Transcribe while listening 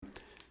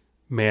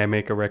May I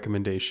make a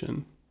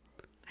recommendation?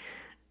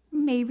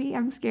 Maybe.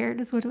 I'm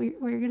scared is what you're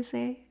going to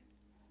say.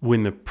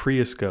 When the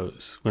Prius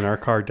goes, when our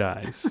car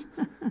dies,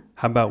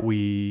 how about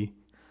we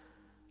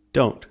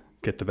don't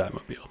get the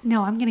Batmobile?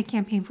 No, I'm going to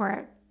campaign for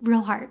it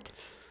real hard.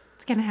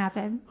 It's going to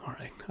happen. All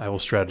right. I will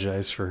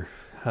strategize for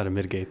how to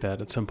mitigate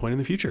that at some point in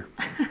the future.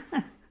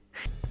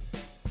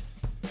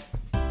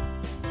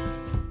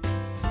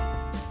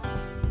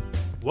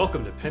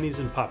 Welcome to Pennies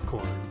and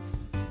Popcorn,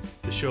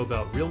 the show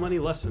about real money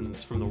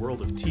lessons from the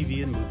world of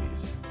TV and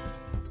movies.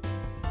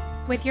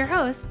 With your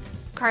hosts,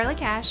 Carla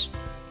Cash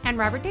and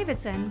Robert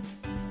Davidson,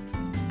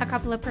 a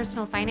couple of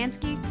personal finance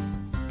geeks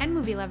and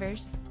movie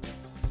lovers.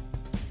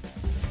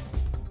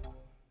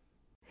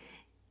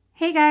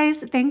 Hey guys,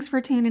 thanks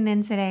for tuning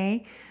in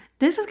today.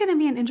 This is going to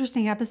be an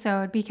interesting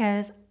episode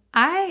because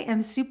I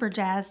am super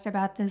jazzed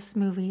about this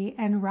movie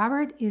and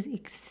Robert is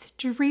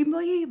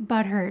extremely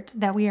butthurt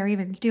that we are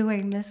even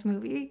doing this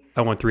movie.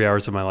 I want 3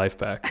 hours of my life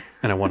back,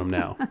 and I want them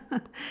now.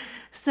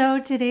 So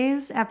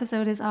today's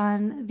episode is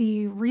on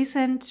the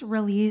recent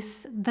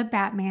release, The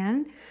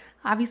Batman.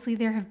 Obviously,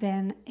 there have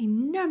been a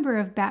number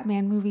of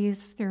Batman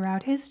movies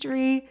throughout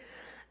history,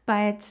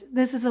 but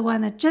this is the one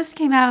that just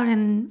came out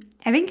in,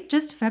 I think,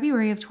 just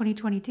February of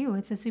 2022.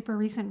 It's a super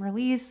recent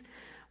release.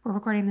 We're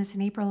recording this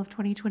in April of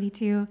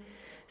 2022.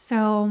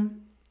 So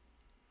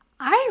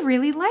I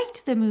really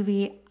liked the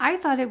movie. I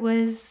thought it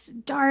was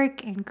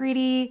dark and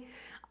gritty.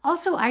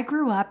 Also, I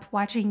grew up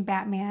watching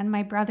Batman.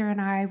 My brother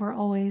and I were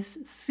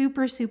always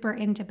super, super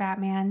into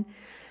Batman.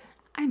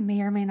 I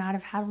may or may not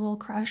have had a little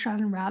crush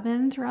on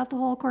Robin throughout the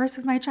whole course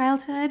of my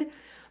childhood.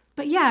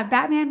 But yeah,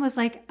 Batman was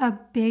like a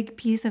big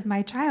piece of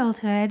my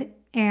childhood.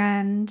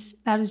 And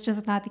that is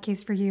just not the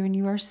case for you. And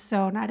you are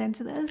so not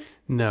into this.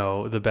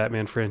 No, the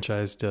Batman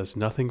franchise does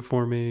nothing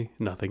for me,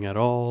 nothing at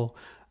all.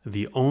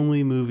 The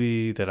only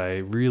movie that I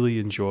really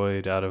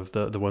enjoyed out of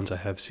the ones I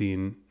have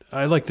seen,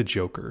 I like The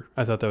Joker.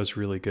 I thought that was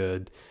really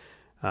good.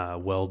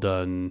 Well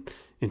done,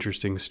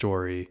 interesting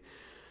story.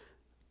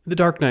 The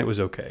Dark Knight was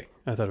okay.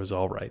 I thought it was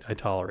all right. I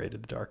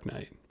tolerated The Dark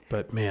Knight.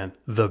 But man,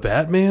 The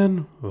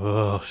Batman?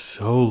 Oh,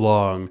 so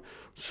long.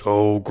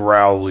 So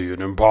growly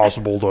and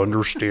impossible to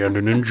understand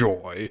and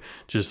enjoy.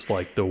 Just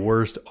like the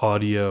worst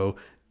audio,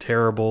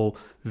 terrible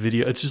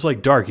video. It's just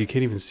like dark. You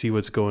can't even see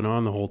what's going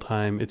on the whole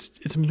time.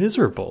 It's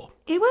miserable.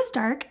 It was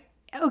dark.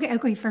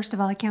 Okay, first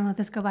of all, I can't let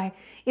this go by.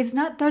 It's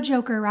not The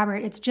Joker, Robert.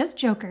 It's just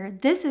Joker.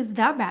 This is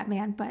The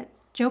Batman, but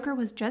Joker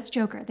was just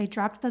Joker. They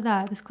dropped the.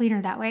 It was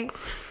cleaner that way.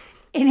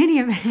 In any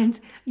event,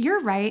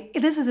 you're right.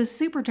 This is a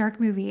super dark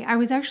movie. I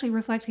was actually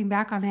reflecting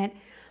back on it,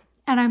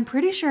 and I'm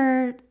pretty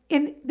sure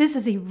this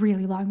is a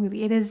really long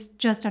movie. It is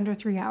just under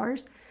 3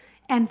 hours.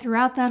 And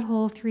throughout that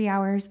whole 3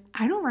 hours,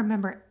 I don't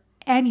remember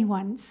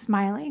anyone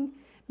smiling.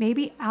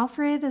 Maybe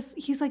Alfred,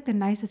 he's like the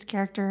nicest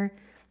character.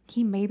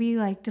 He maybe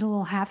like did a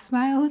little half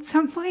smile at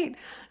some point,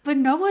 but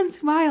no one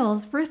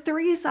smiles for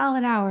 3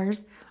 solid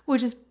hours,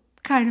 which is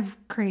kind of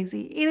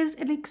crazy. It is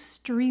an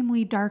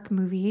extremely dark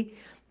movie,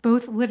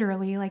 both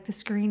literally, like the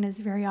screen is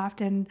very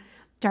often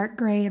dark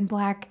gray and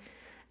black,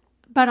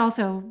 but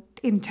also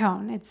in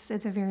tone. It's a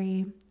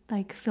very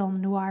like film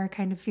noir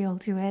kind of feel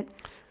to it.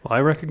 Well,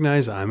 I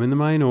recognize I'm in the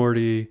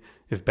minority.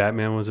 If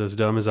Batman was as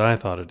dumb as I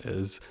thought it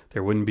is,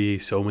 there wouldn't be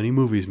so many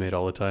movies made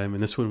all the time,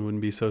 and this one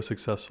wouldn't be so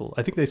successful.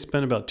 I think they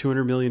spent about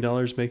 $200 million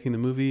making the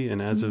movie,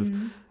 and as of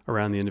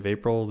around the end of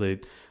April,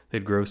 they'd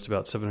grossed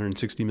about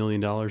 $760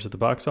 million at the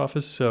box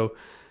office, so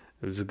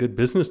it was a good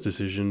business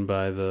decision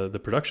by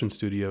the production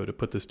studio to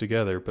put this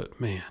together.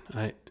 But man,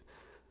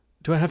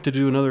 do I have to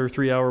do another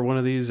 3-hour one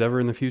of these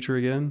ever in the future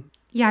again?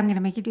 Yeah, I'm going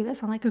to make you do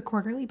this on like a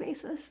quarterly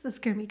basis. This is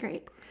going to be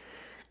great.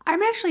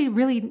 I'm actually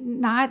really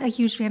not a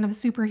huge fan of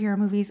superhero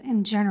movies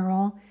in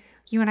general.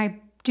 You and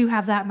I do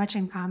have that much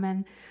in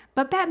common.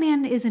 But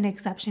Batman is an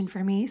exception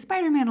for me.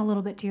 Spider-Man a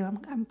little bit too.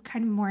 I'm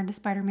kind of more into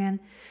Spider-Man.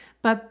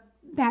 But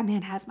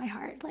Batman has my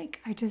heart. Like,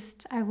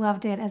 I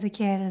loved it as a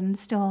kid and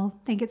still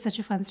think it's such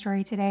a fun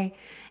story today.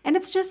 And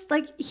it's just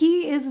like,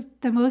 he is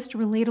the most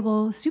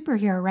relatable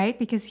superhero, right?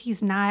 Because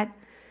he's not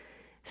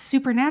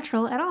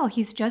supernatural at all.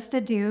 He's just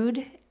a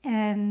dude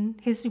and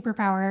his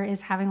superpower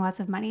is having lots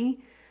of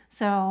money.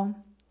 So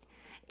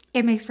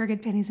it makes for a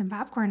good pennies and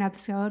popcorn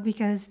episode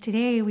because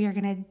today we are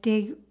going to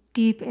dig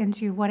deep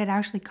into what it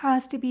actually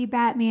cost to be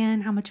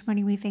Batman, how much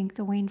money we think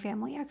the Wayne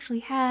family actually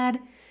had.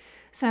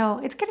 So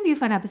it's going to be a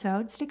fun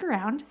episode. Stick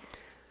around.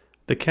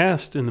 The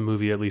cast in the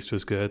movie at least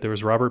was good. There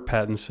was Robert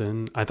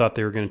Pattinson. I thought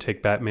they were going to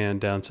take Batman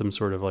down some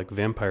sort of like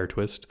vampire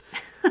twist.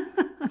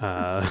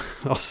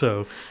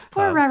 Also,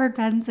 poor Robert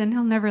Pattinson.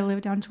 He'll never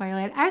live down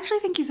Twilight. I actually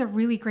think he's a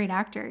really great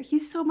actor.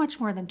 He's so much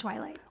more than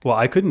Twilight. Well,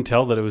 I couldn't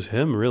tell that it was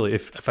him, really.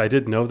 If I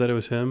didn't know that it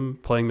was him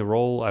playing the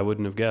role, I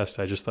wouldn't have guessed.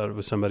 I just thought it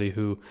was somebody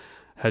who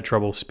had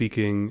trouble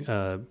speaking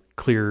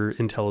clear,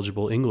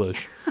 intelligible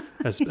English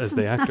as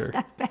the actor.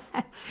 Not that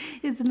bad.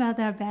 It's not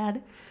that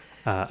bad.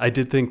 I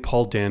did think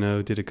Paul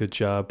Dano did a good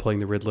job playing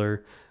the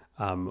Riddler.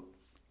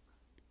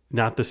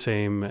 not the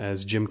same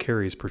as Jim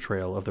Carrey's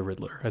portrayal of the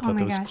Riddler. I thought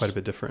that was quite a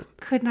bit different.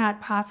 Could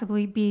not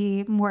possibly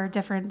be more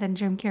different than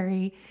Jim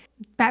Carrey.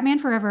 Batman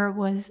Forever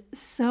was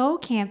so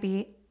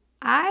campy.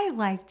 I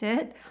liked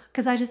it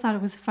because I just thought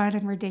it was fun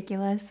and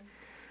ridiculous.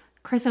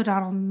 Chris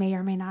O'Donnell may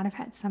or may not have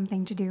had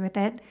something to do with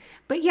it.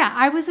 But yeah,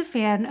 I was a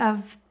fan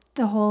of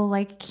the whole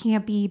like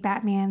campy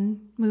Batman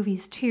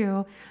movies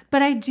too.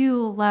 But I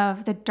do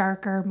love the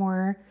darker,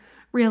 more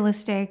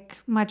realistic,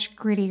 much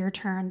grittier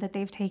turn that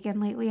they've taken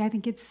lately. I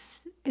think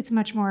it's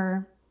much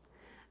more,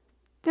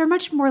 they're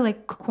much more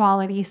like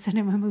quality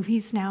cinema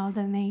movies now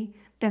than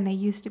they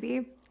used to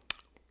be.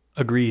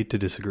 Agree to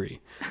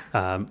disagree.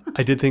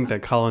 I did think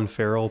that Colin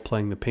Farrell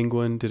playing the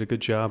Penguin did a good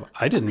job.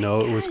 I didn't know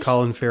it was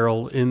Colin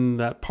Farrell in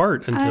that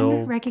part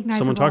until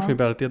someone talked to me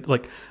about it.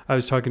 I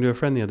was talking to a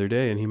friend the other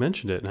day and he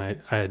mentioned it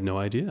and I had no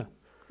idea.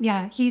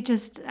 Yeah,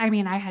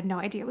 I had no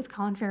idea it was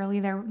Colin Farrell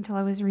either until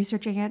I was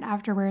researching it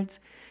afterwards.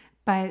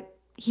 But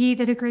he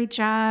did a great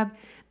job.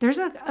 There's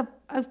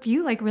a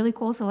few like really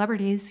cool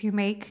celebrities who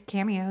make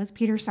cameos.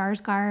 Peter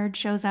Sarsgaard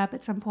shows up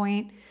at some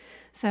point.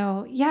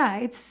 So yeah,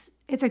 it's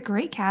a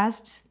great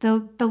cast.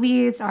 The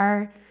leads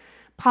are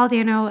Paul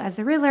Dano as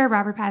the Riddler,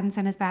 Robert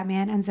Pattinson as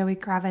Batman, and Zoe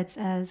Kravitz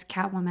as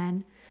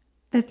Catwoman.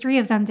 The three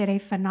of them did a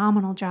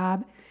phenomenal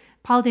job.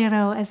 Paul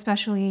Dano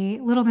especially,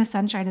 Little Miss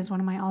Sunshine is one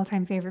of my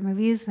all-time favorite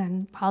movies,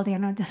 and Paul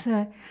Dano does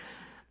a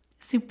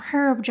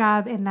superb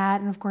job in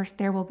that. And of course,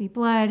 There Will Be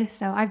Blood.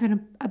 So I've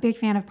been a big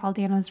fan of Paul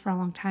Dano's for a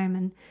long time,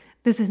 and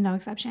this is no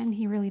exception.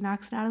 He really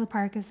knocks it out of the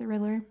park as the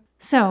Riddler.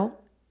 So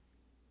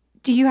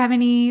do you have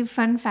any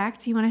fun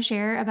facts you want to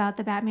share about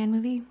the Batman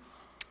movie?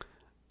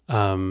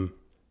 Don't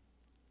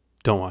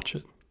watch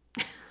it.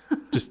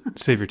 Just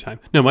save your time.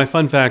 No, my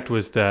fun fact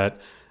was that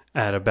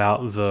at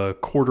about the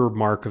quarter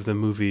mark of the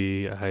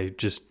movie, I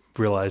just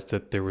realized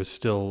that there was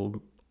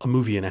still a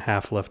movie and a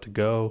half left to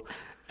go,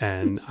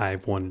 and I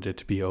wanted it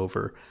to be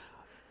over.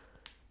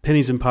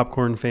 Pennies and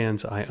Popcorn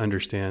fans, I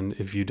understand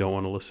if you don't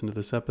want to listen to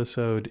this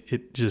episode.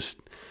 It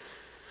just...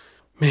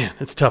 Man,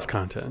 it's tough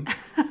content.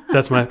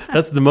 That's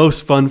the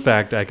most fun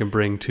fact I can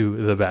bring to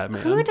the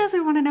Batman. Who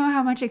doesn't want to know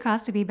how much it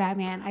costs to be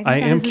Batman? I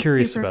am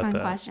curious about fun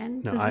that.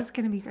 Question. No, this is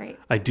going to be great.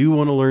 I do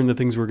want to learn the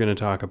things we're going to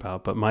talk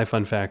about, but my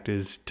fun fact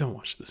is don't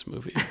watch this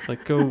movie.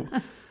 Like go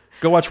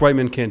watch White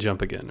Men Can't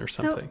Jump Again or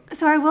something.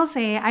 So I will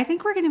say, I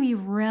think we're going to be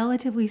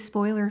relatively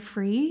spoiler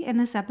free in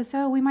this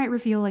episode. We might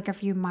reveal like a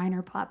few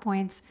minor plot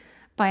points,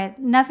 but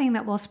nothing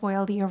that will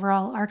spoil the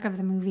overall arc of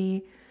the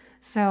movie.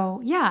 So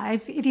yeah,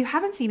 if you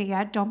haven't seen it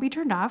yet, don't be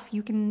turned off.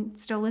 You can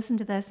still listen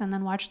to this and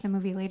then watch the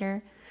movie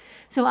later.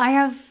 So I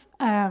have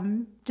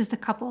just a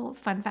couple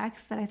fun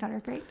facts that I thought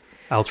are great.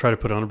 I'll try to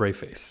put on a brave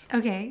face.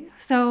 Okay,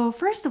 so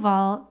first of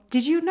all,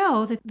 did you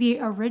know that the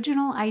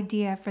original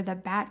idea for the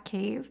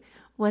Batcave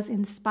was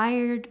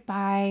inspired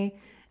by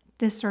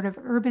this sort of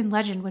urban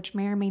legend, which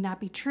may or may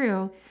not be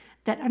true,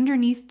 that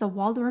underneath the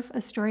Waldorf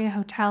Astoria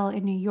Hotel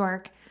in New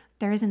York,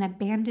 there is an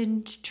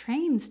abandoned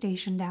train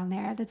station down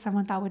there that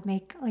someone thought would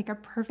make like a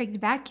perfect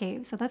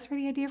Batcave. So that's where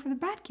the idea for the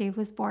Batcave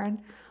was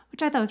born,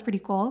 which I thought was pretty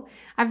cool.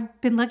 I've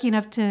been lucky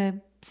enough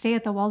to stay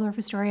at the Waldorf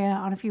Astoria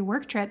on a few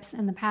work trips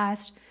in the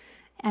past,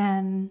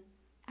 and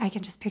I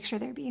can just picture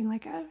there being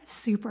like a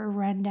super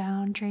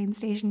rundown train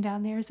station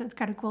down there. So it's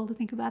kind of cool to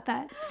think about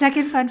that.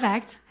 Second fun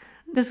fact,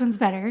 this one's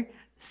better.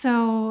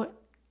 So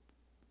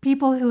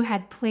people who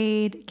had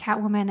played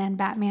Catwoman and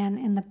Batman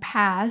in the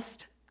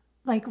past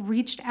like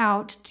reached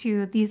out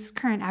to these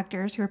current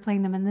actors who are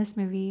playing them in this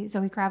movie,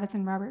 Zoe Kravitz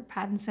and Robert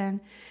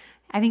Pattinson.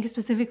 I think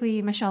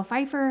specifically Michelle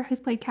Pfeiffer, who's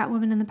played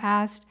Catwoman in the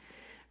past,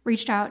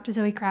 reached out to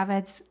Zoe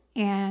Kravitz,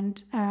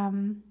 and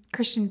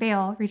Christian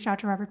Bale reached out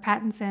to Robert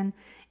Pattinson,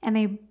 and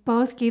they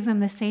both gave them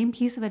the same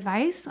piece of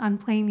advice on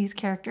playing these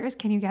characters.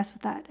 Can you guess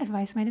what that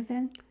advice might have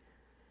been?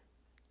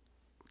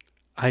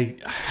 I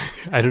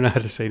don't know how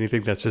to say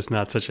anything that's just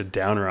not such a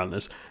downer on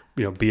this.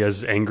 Be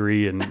as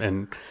angry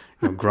and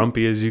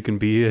grumpy as you can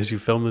be as you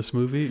film this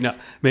movie. Now,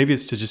 maybe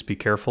it's to just be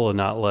careful and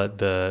not let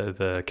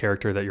the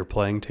character that you're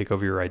playing take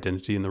over your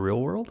identity in the real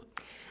world.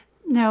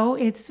 No,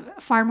 it's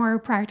far more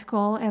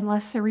practical and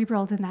less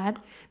cerebral than that.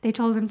 They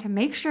told them to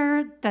make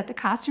sure that the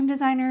costume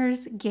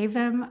designers gave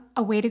them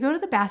a way to go to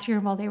the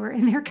bathroom while they were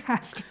in their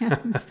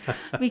costumes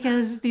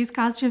because these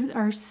costumes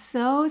are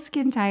so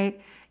skin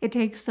tight. It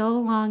takes so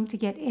long to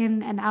get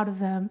in and out of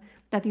them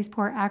that these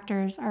poor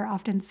actors are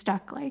often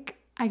stuck like,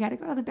 I got to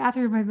go to the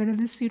bathroom. I've been in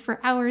this suit for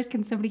hours.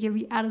 Can somebody get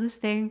me out of this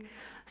thing?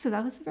 So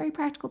that was a very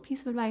practical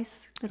piece of advice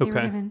that they were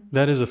given.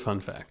 That is a fun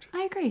fact.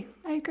 I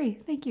agree.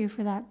 Thank you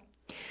for that.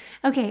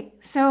 Okay,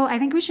 so I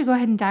think we should go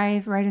ahead and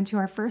dive right into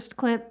our first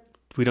clip.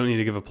 We don't need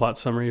to give a plot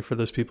summary for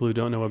those people who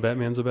don't know what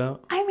Batman's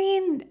about? I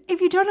mean,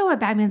 if you don't know what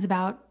Batman's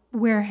about,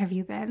 where have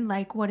you been?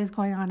 Like, what is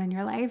going on in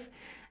your life?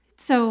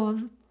 So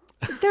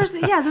there's,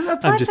 the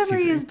plot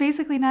summary is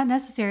basically not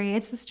necessary.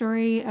 It's the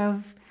story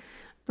of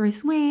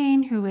Bruce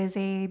Wayne, who is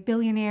a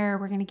billionaire.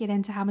 We're going to get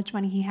into how much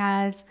money he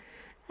has.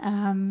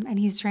 And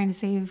he's trying to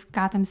save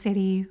Gotham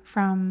City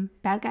from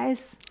bad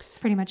guys. It's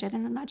pretty much it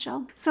in a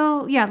nutshell.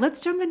 So yeah, let's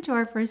jump into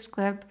our first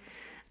clip.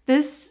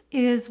 This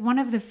is one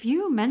of the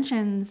few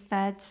mentions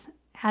that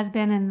has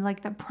been in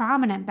like the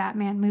prominent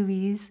Batman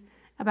movies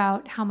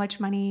about how much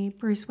money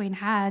Bruce Wayne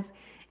has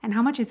and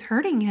how much it's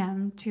hurting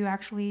him to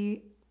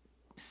actually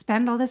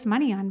spend all this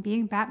money on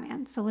being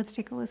Batman. So let's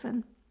take a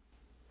listen.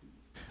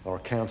 Our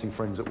accounting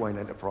friends at Wayne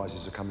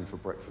Enterprises are coming for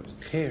breakfast.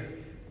 Here?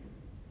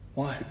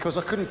 Why? Because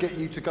I couldn't get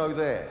you to go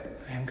there.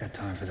 I haven't got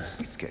time for this.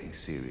 It's getting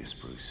serious,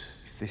 Bruce.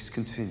 If this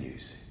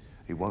continues,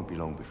 it won't be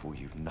long before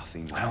you've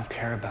nothing left. I don't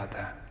care about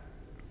that.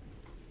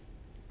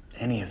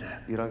 Any of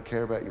that. You don't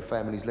care about your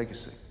family's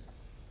legacy?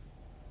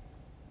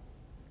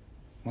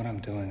 What I'm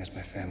doing is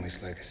my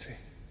family's legacy.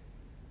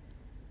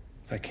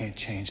 If I can't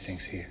change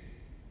things here,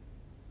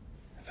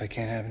 if I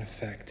can't have an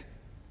effect,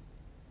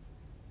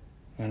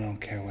 I don't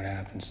care what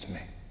happens to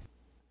me.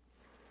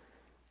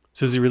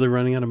 So is he really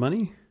running out of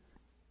money?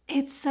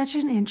 It's such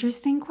an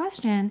interesting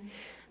question.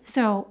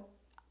 So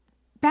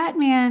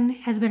Batman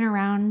has been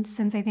around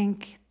since I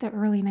think the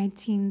early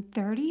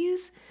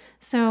 1930s.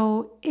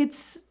 So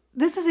this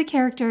is a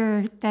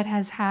character that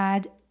has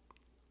had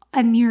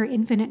a near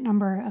infinite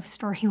number of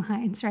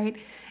storylines, right?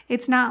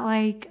 It's not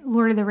like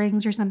Lord of the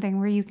Rings or something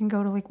where you can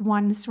go to like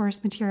one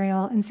source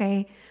material and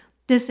say,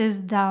 this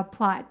is the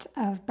plot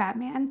of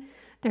Batman.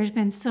 There's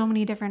been so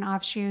many different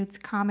offshoots,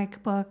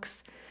 comic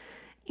books,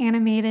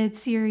 animated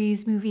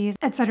series, movies,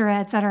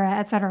 etc.,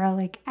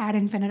 like ad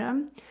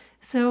infinitum.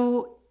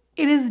 So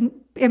it is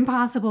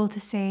impossible to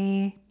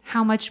say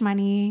how much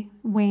money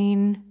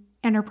Wayne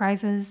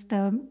Enterprises,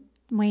 the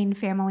Wayne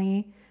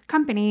family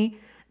company,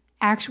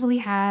 actually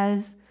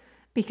has,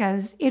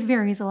 because it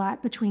varies a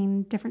lot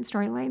between different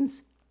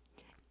storylines.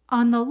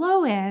 On the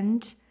low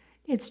end,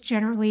 it's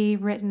generally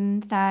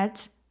written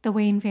that the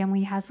Wayne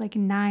family has like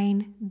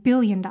 $9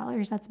 billion.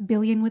 That's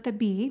billion with a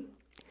B.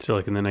 So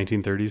like in the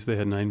 1930s, they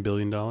had $9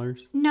 billion?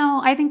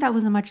 No, I think that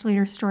was a much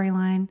later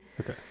storyline.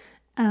 Okay.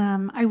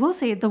 I will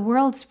say the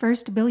world's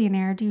first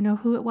billionaire, do you know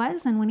who it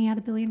was and when he had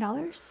 $1 billion?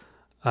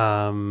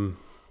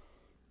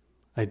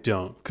 I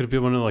don't. Could it be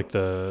one of like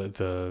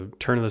the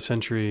turn of the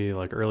century,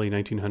 like early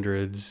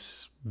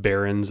 1900s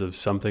barons of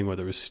something,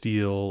 whether it was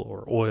steel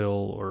or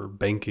oil or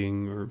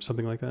banking or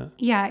something like that?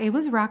 Yeah, it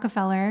was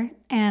Rockefeller.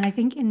 And I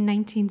think in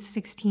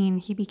 1916,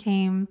 he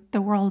became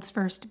the world's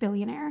first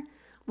billionaire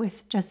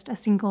with just a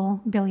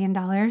single $1 billion,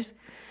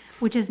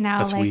 which is now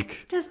That's like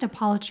weak. just a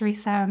paltry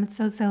sum. It's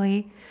so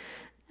silly.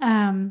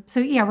 So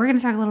yeah, we're going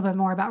to talk a little bit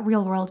more about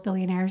real world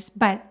billionaires,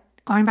 but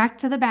going back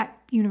to the Bat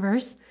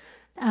universe,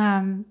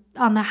 on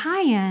the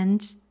high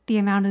end, the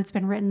amount it's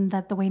been written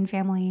that the Wayne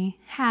family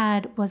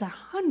had was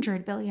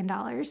 $100 billion,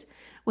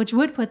 which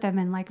would put them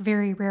in like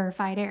very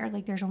rarefied air.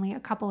 Like there's only a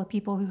couple of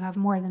people who have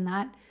more than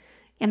that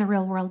in the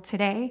real world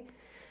today.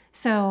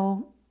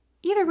 So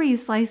either way you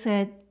slice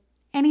it,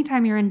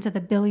 anytime you're into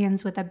the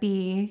billions with a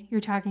B,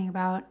 you're talking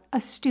about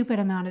a stupid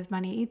amount of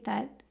money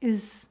that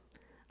is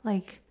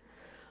like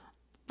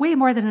way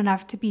more than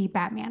enough to be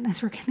Batman,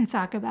 as we're going to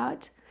talk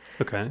about.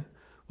 Okay.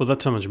 Well,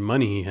 that's how much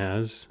money he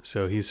has.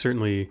 So he's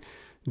certainly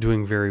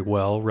doing very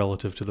well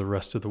relative to the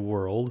rest of the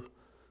world.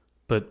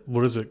 But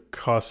what does it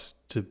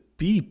cost to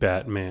be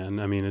Batman?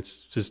 I mean, it's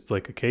just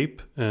like a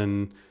cape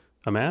and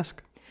a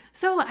mask.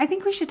 So I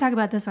think we should talk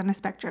about this on a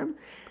spectrum.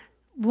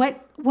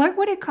 What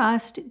would it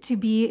cost to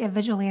be a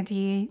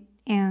vigilante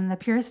in the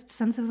purest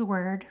sense of the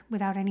word,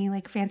 without any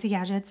like fancy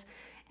gadgets?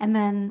 And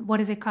then what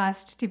does it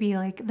cost to be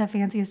like the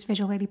fanciest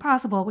vigilante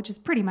possible, which is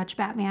pretty much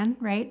Batman,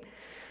 right?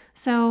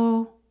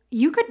 So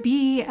you could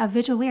be a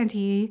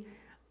vigilante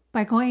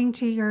by going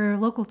to your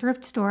local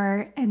thrift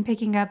store and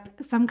picking up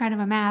some kind of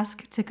a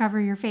mask to cover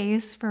your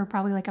face for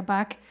probably like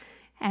 $1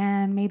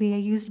 and maybe a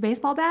used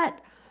baseball bat.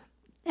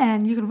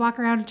 And you could walk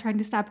around trying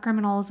to stop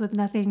criminals with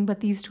nothing but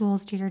these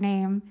tools to your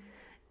name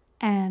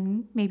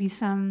and maybe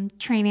some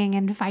training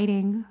and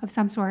fighting of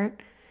some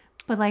sort.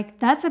 But like,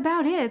 that's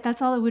about it.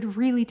 That's all it would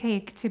really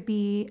take to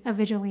be a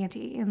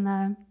vigilante in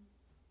the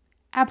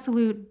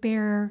absolute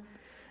bare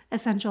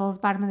essentials,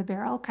 bottom of the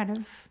barrel kind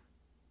of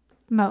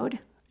mode.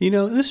 You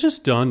know, this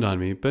just dawned on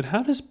me, but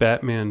how does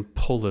Batman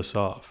pull this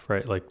off,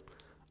 right? Like,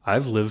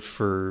 I've lived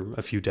for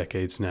a few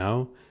decades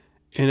now,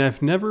 and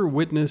I've never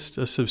witnessed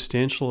a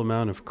substantial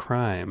amount of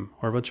crime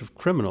or a bunch of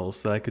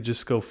criminals that I could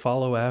just go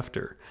follow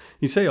after.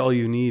 You say all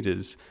you need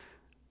is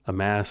a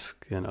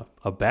mask and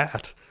a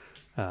bat,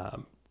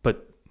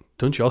 but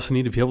don't you also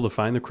need to be able to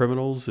find the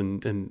criminals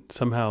and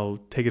somehow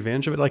take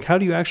advantage of it? Like, how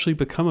do you actually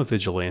become a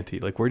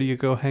vigilante? Like, where do you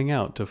go hang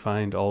out to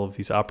find all of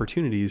these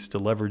opportunities to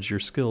leverage your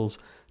skills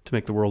to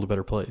make the world a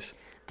better place?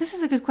 This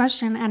is a good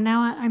question. And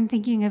now I'm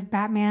thinking of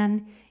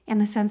Batman in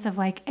the sense of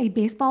like a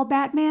baseball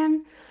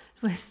Batman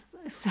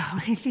so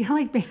I feel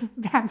like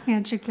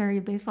Batman should carry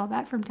a baseball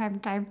bat from time to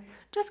time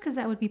just because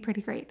that would be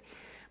pretty great.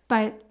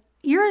 But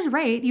you're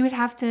right. You would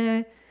have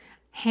to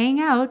hang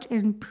out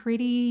in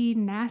pretty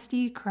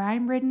nasty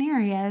crime-ridden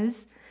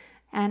areas.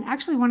 And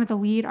actually one of the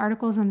lead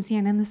articles on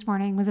CNN this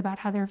morning was about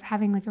how they're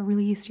having like a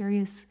really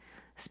serious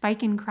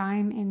spike in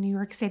crime in New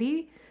York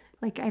City.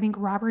 Like I think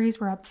robberies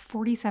were up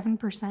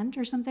 47%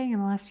 or something in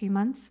the last few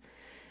months.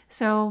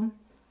 So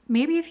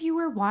maybe if you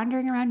were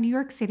wandering around New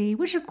York City,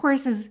 which of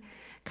course is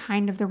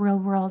kind of the real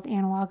world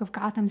analog of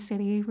Gotham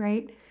City,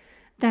 right?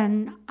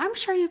 Then I'm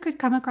sure you could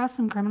come across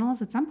some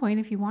criminals at some point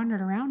if you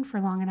wandered around for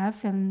long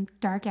enough in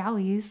dark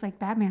alleys like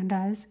Batman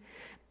does.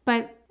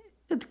 But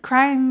the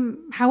crime,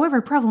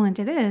 however prevalent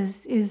it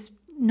is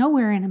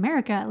nowhere in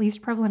America at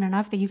least prevalent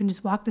enough that you can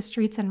just walk the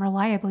streets and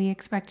reliably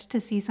expect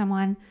to see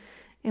someone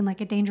in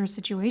like a dangerous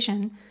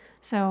situation.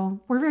 So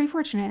we're very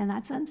fortunate in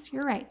that sense.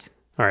 You're right.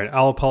 All right,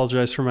 I'll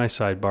apologize for my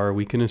sidebar.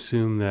 We can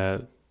assume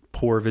that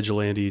poor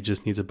Vigilante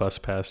just needs a bus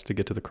pass to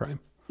get to the crime.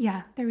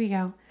 Yeah, there we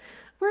go.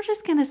 We're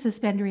just going to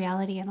suspend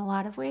reality in a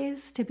lot of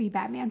ways to be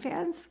Batman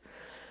fans.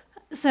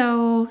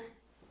 So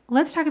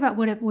let's talk about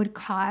what it would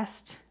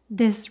cost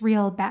this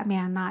real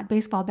Batman, not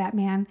baseball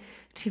Batman,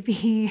 to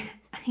be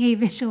a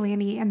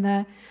vigilante in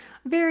the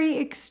very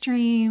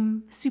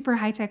extreme, super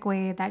high-tech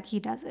way that he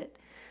does it.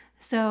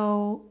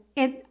 So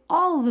in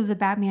all of the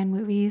Batman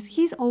movies,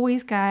 he's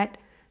always got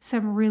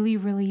some really,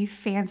 really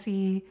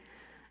fancy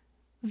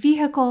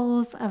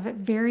vehicles of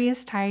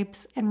various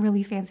types and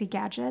really fancy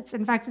gadgets.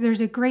 In fact,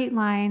 there's a great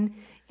line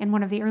in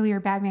one of the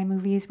earlier Batman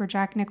movies where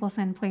Jack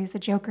Nicholson plays the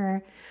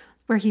Joker,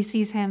 where he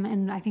sees him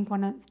in, I think,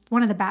 one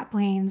of the bat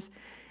planes,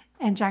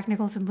 and Jack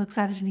Nicholson looks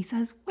at it and he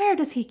says, "Where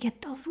does he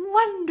get those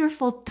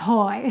wonderful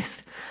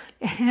toys?"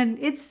 And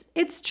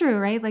it's true,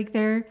 right? Like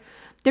they're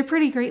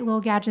pretty great little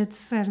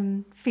gadgets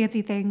and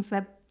fancy things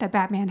that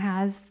Batman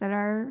has that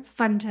are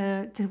fun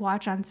to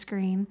watch on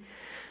screen.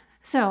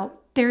 So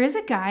there is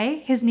a guy,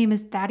 his name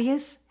is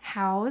Thaddeus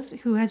Howes,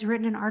 who has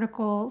written an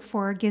article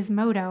for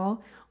Gizmodo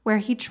where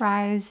he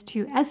tries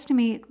to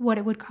estimate what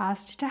it would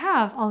cost to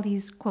have all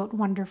these, quote,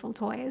 wonderful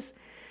toys.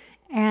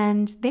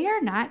 And they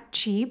are not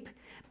cheap,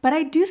 but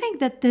I do think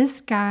that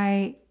this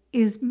guy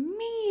is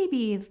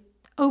maybe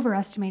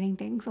overestimating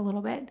things a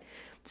little bit.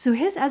 So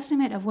his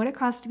estimate of what it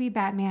costs to be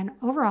Batman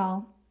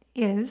overall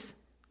is,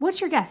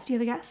 what's your guess? Do you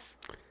have a guess?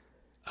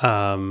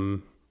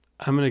 I'm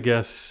going to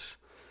guess,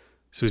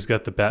 so he's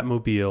got the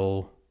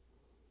Batmobile,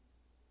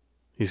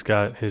 he's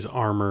got his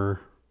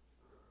armor,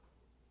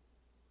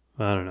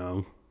 I don't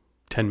know,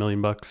 10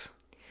 million bucks.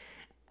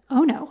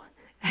 Oh no.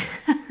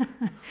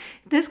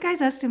 This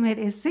guy's estimate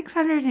is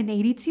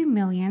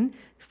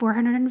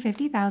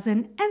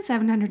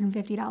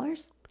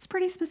 $682,450,750. It's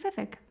pretty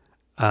specific.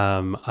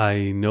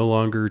 I no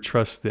longer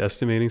trust the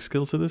estimating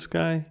skills of this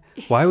guy.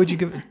 Why would you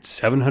give it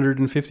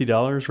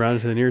 $750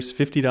 rounded to the nearest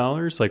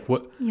 $50? Like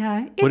what?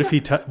 Yeah. What if he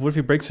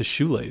breaks a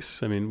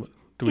shoelace? I mean,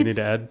 do we need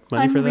to add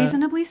money for that?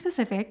 Unreasonably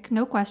specific,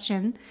 no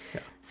question.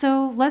 Yeah.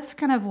 So let's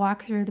kind of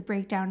walk through the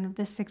breakdown of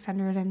this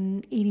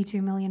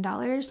 $682 million.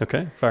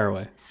 Okay, fire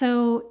away.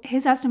 So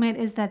his estimate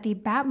is that the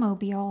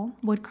Batmobile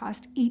would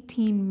cost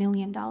 $18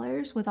 million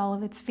with all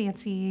of its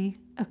fancy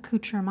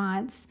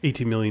accoutrements.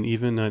 18 million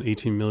even, not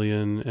 18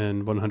 million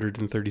and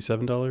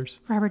 $137?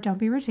 Robert, don't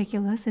be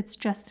ridiculous. It's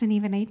just an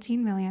even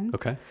 18 million.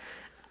 Okay.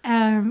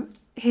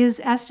 His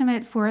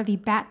estimate for the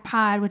Bat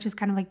Pod, which is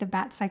kind of like the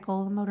Bat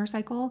Cycle, the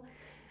motorcycle,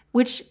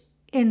 which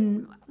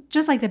in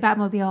just like the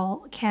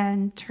Batmobile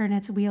can turn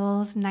its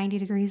wheels 90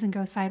 degrees and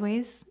go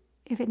sideways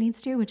if it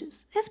needs to, which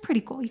is pretty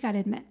cool. You got to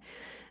admit.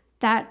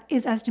 That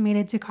is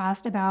estimated to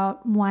cost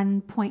about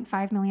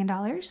 $1.5 million.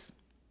 Do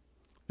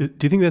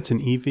you think that's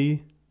an EV?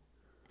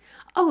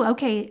 Oh,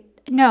 okay.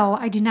 No,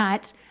 I do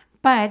not.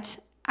 But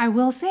I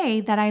will say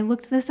that I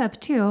looked this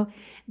up too.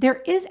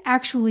 There is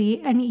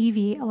actually an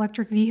EV,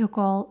 electric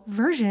vehicle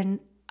version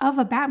of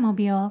a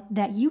Batmobile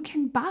that you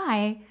can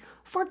buy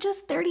for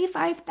just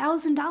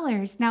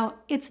 $35,000. Now,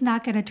 it's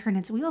not going to turn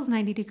its wheels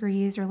 90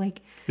 degrees or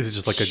like Is it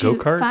just like a shoot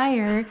go-kart?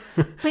 Fire.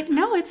 But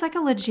no, it's like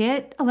a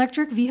legit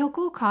electric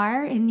vehicle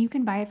car and you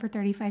can buy it for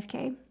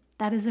 $35K.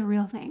 That is a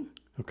real thing.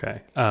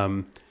 Okay.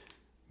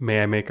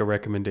 May I make a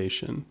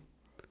recommendation?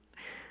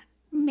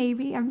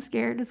 Maybe. I'm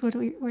scared is what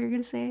you're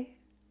going to say.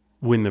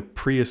 When the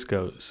Prius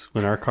goes,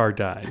 when our car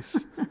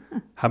dies,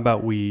 how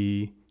about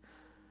we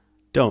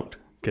don't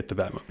get the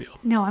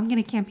Batmobile? No, I'm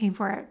going to campaign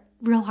for it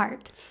real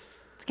hard.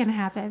 It's going to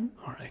happen.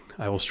 All right.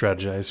 I will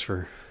strategize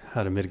for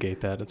how to mitigate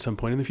that at some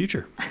point in the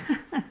future.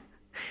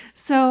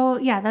 So,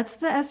 yeah, that's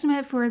the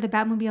estimate for the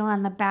Batmobile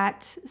and the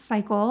Bat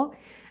Cycle.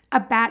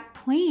 A Bat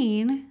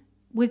Plane,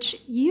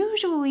 which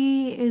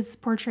usually is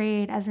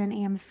portrayed as an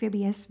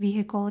amphibious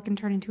vehicle, it can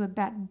turn into a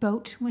bat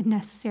boat when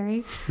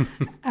necessary,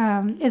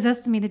 is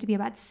estimated to be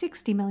about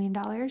 $60 million,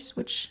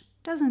 which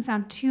doesn't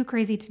sound too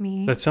crazy to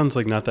me. That sounds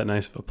like not that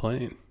nice of a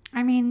plane.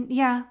 I mean,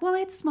 yeah, well,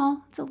 it's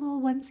small. It's a little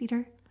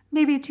one-seater.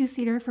 Maybe a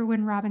two-seater for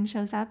when Robin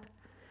shows up.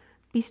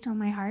 Be still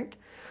my heart.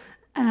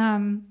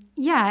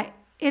 Yeah,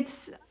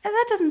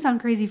 that doesn't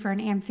sound crazy for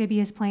an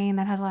amphibious plane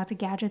that has lots of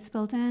gadgets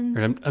built in.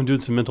 Right, I'm doing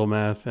some mental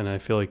math, and I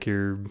feel like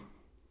you're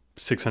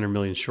 600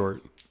 million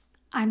short.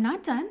 I'm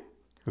not done.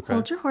 Okay.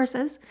 Hold your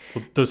horses.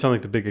 Well, those sound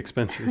like the big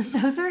expenses.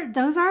 Those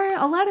are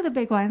a lot of the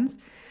big ones.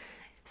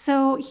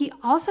 So he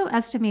also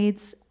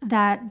estimates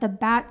that the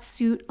bat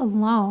suit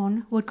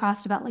alone would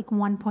cost about like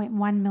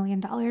 $1.1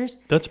 million.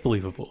 That's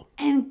believable.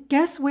 And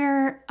guess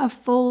where a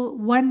full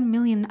 1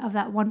 million of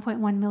that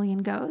 1.1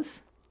 million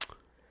goes?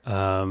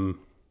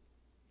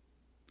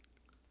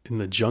 in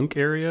the junk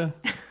area?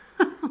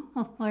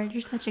 Oh, Lord,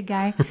 you're such a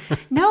guy.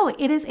 No,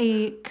 it is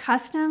a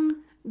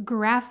custom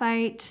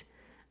graphite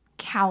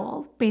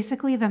cowl,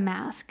 basically the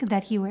mask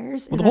that he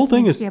wears. Well, the whole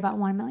thing is about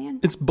 1 million.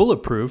 It's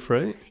bulletproof,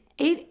 right?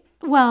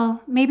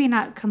 Well, maybe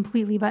not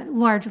completely, but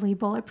largely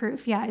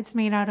bulletproof. Yeah, it's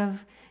made out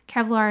of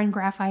Kevlar and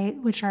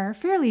graphite, which are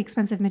fairly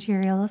expensive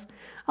materials.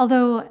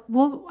 Although,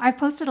 I've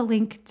posted a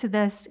link to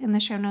this in the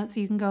show notes so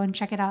you can go and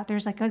check it out.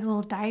 There's like a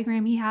little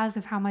diagram he has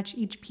of how much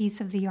each piece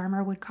of the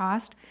armor would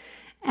cost.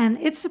 And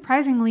it's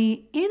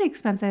surprisingly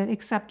inexpensive,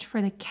 except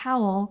for the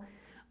cowl,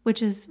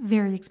 which is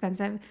very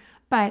expensive.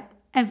 But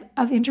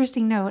of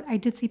interesting note, I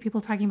did see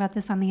people talking about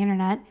this on the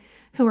internet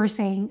who are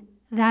saying,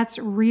 that's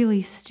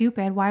really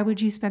stupid. Why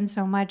would you spend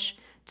so much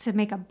to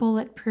make a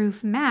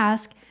bulletproof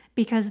mask?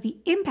 Because the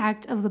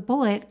impact of the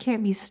bullet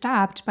can't be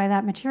stopped by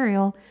that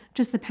material.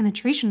 Just the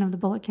penetration of the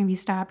bullet can be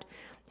stopped.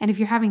 And if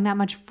you're having that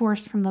much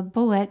force from the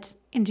bullet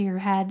into your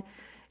head,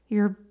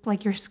 your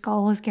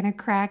skull is going to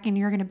crack and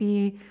you're going to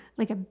be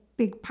like a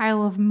big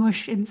pile of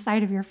mush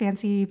inside of your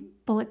fancy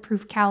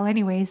bulletproof cowl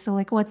anyway. So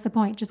like, what's the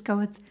point? Just go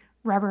with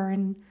rubber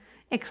and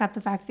accept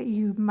the fact that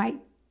you might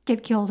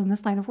get killed in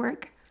this line of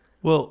work.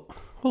 Well,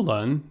 hold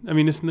on. I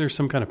mean, isn't there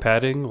some kind of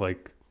padding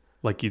like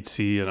you'd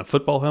see in a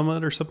football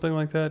helmet or something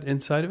like that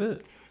inside of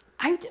it?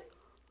 I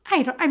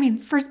mean,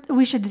 first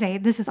we should say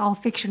this is all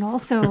fictional.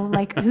 So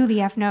like who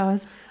the F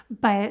knows,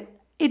 but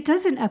it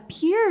doesn't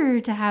appear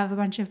to have a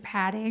bunch of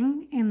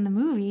padding in the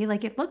movie.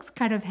 Like it looks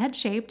kind of head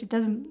shaped.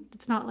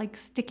 It's not like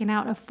sticking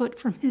out a foot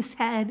from his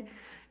head,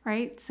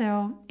 right?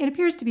 So it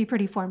appears to be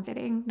pretty form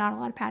fitting. Not a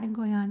lot of padding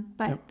going on,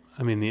 but Yep.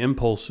 I mean, the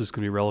impulse is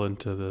going to be relevant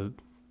to the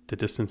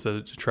distance that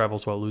it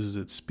travels while it loses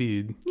its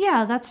speed.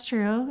 Yeah, that's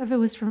true. If it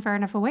was from far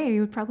enough away, it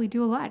would probably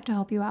do a lot to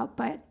help you out,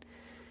 but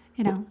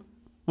you know.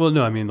 Well,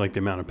 no, I mean like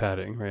the amount of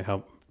padding, right?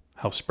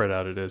 How spread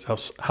out it is,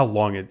 how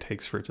long it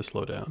takes for it to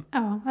slow down.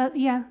 Oh,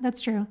 yeah, that's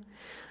true.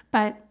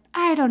 But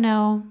I don't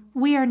know.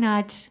 We are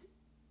not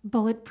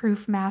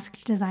bulletproof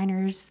mask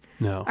designers.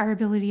 No. Our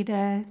ability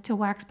to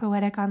wax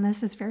poetic on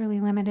this is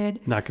fairly limited.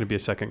 Not going to be a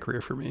second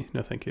career for me.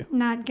 No, thank you.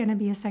 Not going to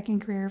be a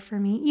second career for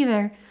me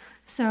either.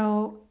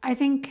 So I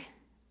think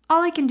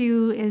all I can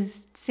do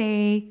is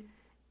say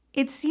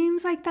it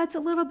seems like that's a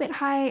little bit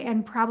high,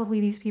 and probably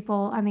these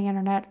people on the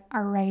internet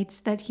are right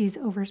that he's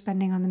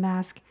overspending on the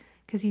mask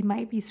because he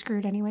might be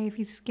screwed anyway if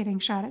he's getting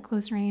shot at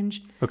close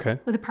range Okay.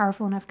 with a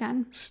powerful enough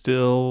gun.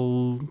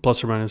 Still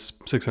plus or minus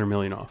 600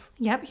 million off.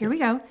 Yep, here we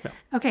go. Yeah.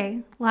 Okay,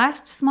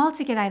 last small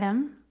ticket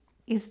item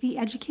is the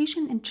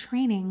education and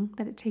training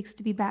that it takes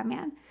to be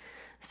Batman.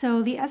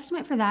 So the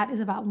estimate for that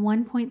is about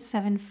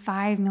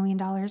 $1.75 million,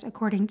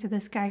 according to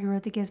this guy who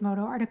wrote the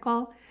Gizmodo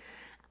article.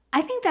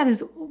 I think that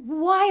is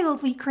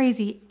wildly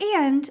crazy.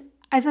 And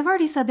as I've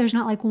already said, there's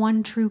not like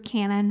one true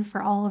canon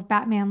for all of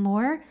Batman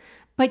lore.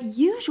 But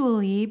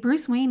usually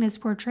Bruce Wayne is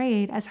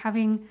portrayed as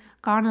having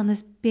gone on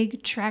this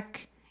big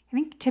trek, I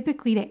think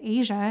typically to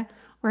Asia,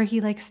 where he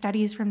like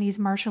studies from these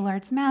martial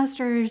arts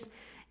masters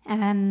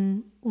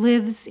and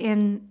lives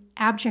in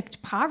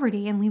abject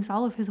poverty and leaves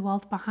all of his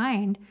wealth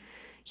behind.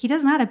 He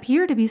does not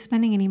appear to be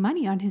spending any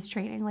money on his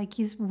training. Like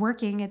he's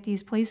working at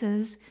these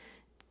places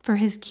for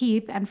his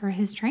keep and for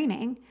his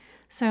training.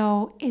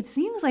 So it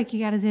seems like he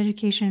got his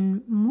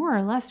education more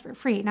or less for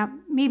free. Now,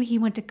 maybe he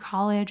went to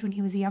college when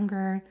he was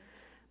younger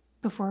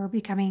before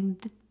becoming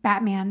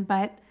Batman,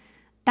 but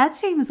that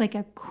seems like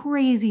a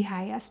crazy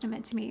high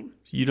estimate to me.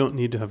 You don't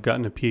need to have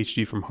gotten a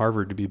PhD from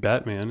Harvard to be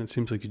Batman. It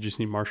seems like you just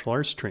need martial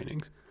arts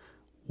training.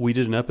 We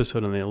did an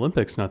episode on the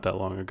Olympics not that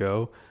long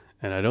ago,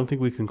 and I don't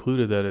think we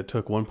concluded that it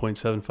took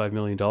 $1.75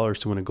 million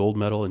to win a gold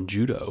medal in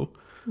judo.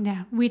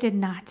 No, we did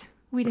not.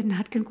 We did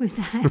not conclude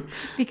that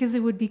because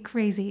it would be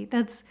crazy.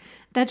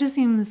 That just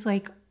seems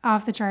like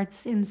off the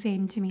charts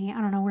insane to me.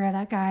 I don't know where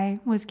that guy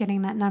was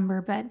getting that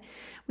number, but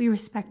we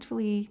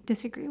respectfully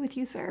disagree with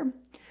you, sir.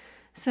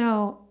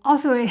 So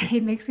also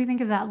it makes me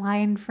think of that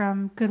line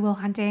from Good Will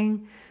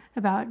Hunting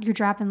about you're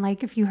dropping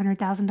like a few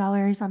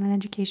 $100,000 on an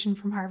education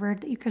from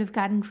Harvard that you could have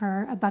gotten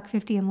for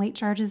 $1.50 in late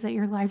charges at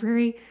your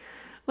library,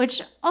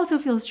 which also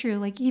feels true.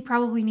 Like he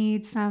probably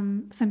needs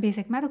some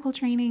basic medical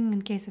training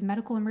in case of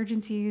medical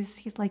emergencies.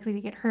 He's likely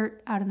to get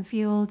hurt out in the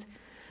field,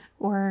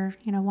 or,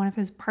 you know, one of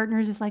his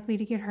partners is likely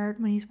to get hurt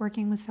when he's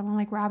working with someone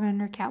like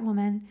Robin or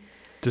Catwoman.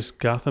 Does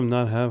Gotham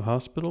not have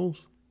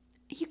hospitals?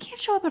 You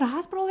can't show up at a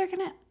hospital. They're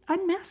going to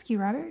unmask you,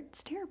 Robert.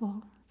 It's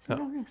terrible. It's a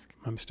real risk.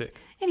 My mistake.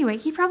 Anyway,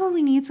 he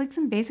probably needs like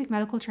some basic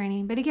medical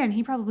training. But again,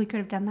 he probably could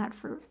have done that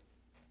for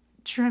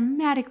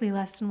dramatically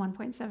less than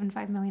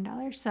 $1.75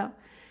 million. So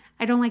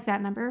I don't like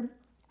that number.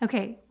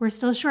 Okay, we're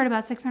still short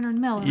about 600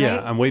 mil, right?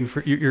 Yeah, I'm waiting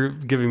for you're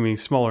giving me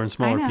smaller and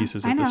smaller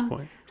pieces at this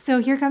point. So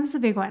here comes the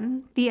big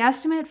one. The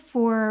estimate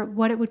for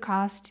what it would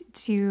cost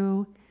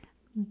to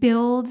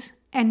build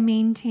and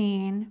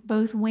maintain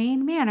both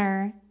Wayne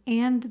Manor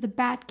and the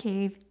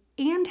Batcave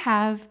and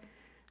have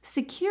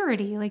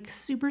security, like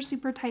super,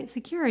 super tight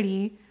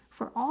security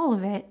for all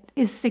of it,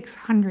 is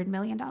 $600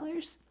 million.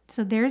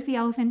 So there's the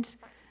elephant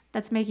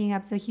that's making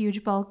up the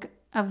huge bulk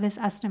of this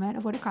estimate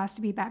of what it costs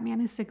to be Batman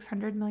is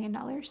 $600 million.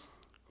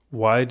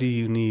 why do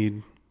you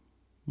need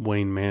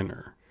Wayne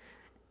Manor?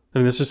 I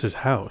mean, that's just his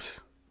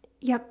house.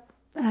 Yep,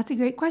 that's a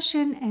great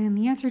question, and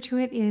the answer to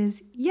it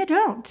is you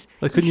don't.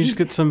 Like, couldn't you just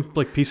get some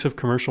like piece of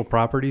commercial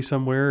property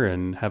somewhere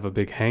and have a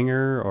big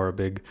hangar or a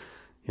big,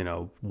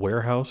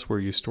 warehouse where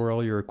you store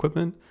all your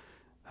equipment?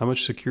 How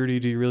much security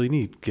do you really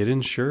need? Get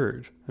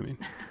insured. I mean,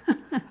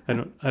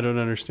 I don't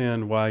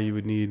understand why you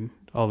would need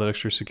all that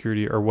extra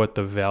security or what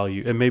the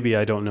value. And maybe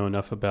I don't know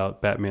enough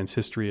about Batman's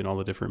history and all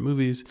the different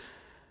movies,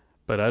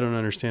 but I don't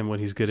understand what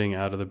he's getting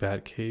out of the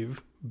Batcave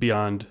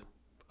beyond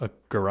a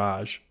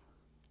garage.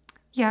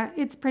 Yeah,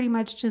 it's pretty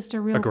much just a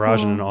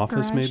garage cool and an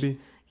office, garage. maybe?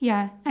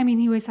 Yeah, I mean,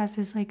 he always has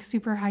his like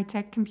super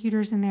high-tech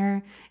computers in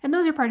there, and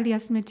those are part of the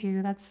estimate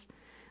too.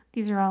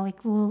 These are all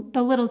like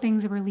the little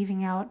things that we're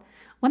leaving out.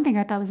 One thing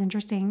I thought was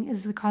interesting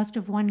is the cost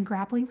of one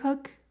grappling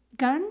hook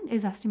gun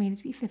is estimated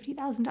to be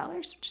 $50,000,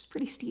 which is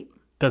pretty steep.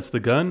 That's the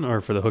gun or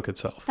for the hook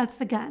itself? That's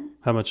the gun.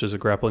 How much does a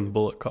grappling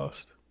bullet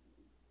cost?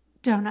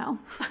 Don't know.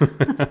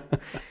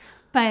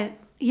 But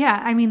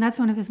yeah, I mean, that's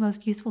one of his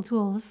most useful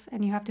tools,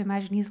 and you have to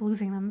imagine he's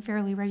losing them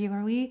fairly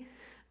regularly.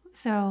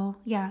 So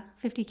yeah,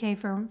 $50K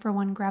for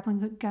one grappling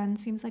hook gun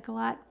seems like a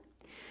lot.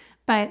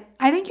 But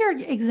I think you're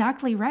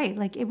exactly right.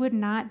 Like, it would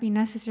not be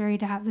necessary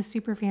to have the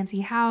super fancy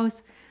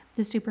house,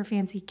 the super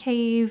fancy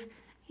cave,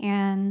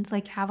 and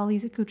like have all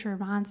these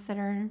accoutrements that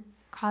are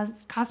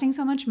costing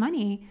so much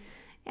money.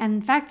 And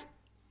in fact,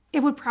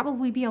 it would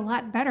probably be a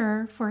lot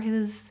better for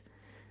his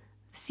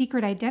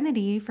secret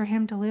identity for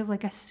him to live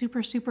like a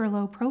super, super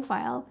low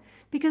profile,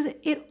 because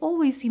it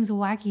always seems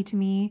wacky to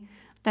me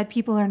that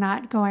people are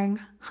not going,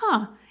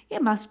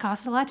 it must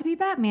cost a lot to be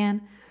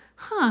Batman.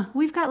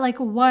 We've got like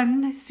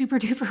one super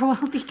duper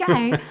wealthy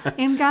guy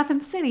in Gotham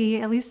City,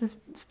 at least as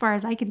far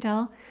as I can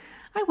tell.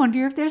 I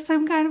wonder if there's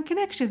some kind of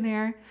connection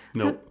there.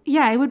 Nope. So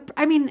yeah,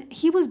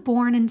 he was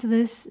born into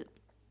this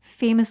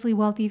famously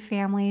wealthy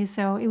family,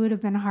 so it would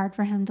have been hard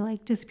for him to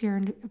like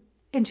disappear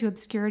into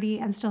obscurity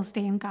and still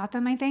stay in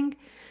Gotham, I think.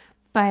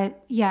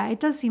 But yeah, it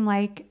does seem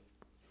like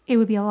it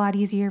would be a lot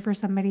easier for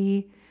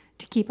somebody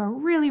to keep a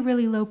really,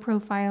 really low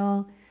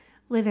profile,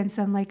 live in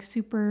some like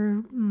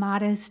super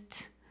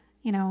modest,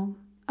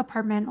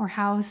 apartment or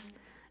house,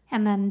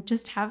 and then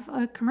just have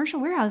a commercial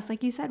warehouse,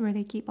 like you said, where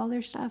they keep all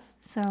their stuff.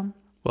 So,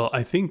 well,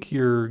 I think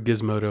your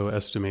Gizmodo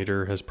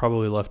estimator has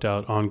probably left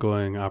out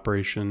ongoing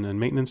operation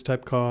and maintenance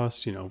type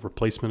costs,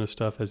 replacement of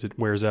stuff as it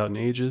wears out and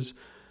ages.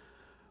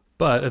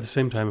 But at the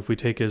same time, if we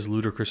take his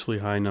ludicrously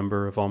high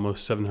number of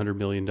almost $700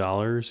 million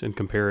and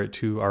compare it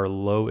to our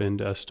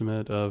low-end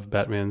estimate of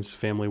Batman's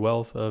family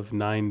wealth of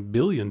 $9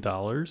 billion,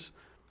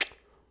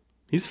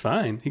 he's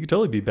fine. He could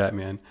totally be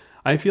Batman.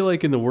 I feel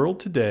like in the world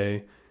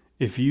today,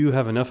 if you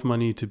have enough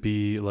money to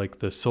be like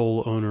the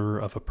sole owner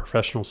of a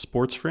professional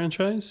sports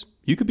franchise,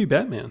 you could be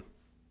Batman.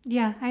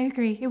 Yeah, I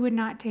agree. It would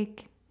not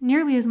take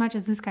nearly as much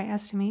as this guy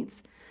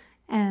estimates.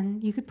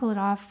 And you could pull it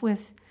off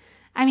with,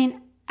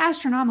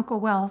 astronomical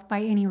wealth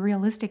by any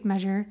realistic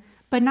measure,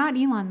 but not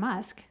Elon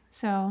Musk.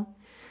 So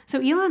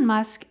Elon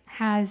Musk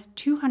has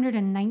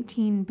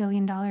 $219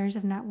 billion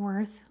of net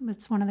worth.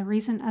 It's one of the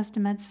recent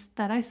estimates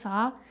that I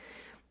saw.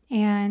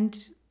 And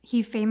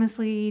he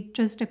famously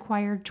just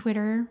acquired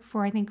Twitter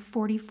for, I think,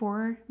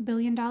 $44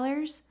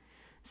 billion.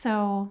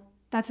 So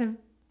that's a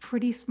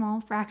pretty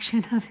small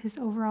fraction of his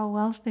overall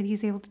wealth that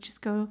he's able to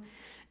just go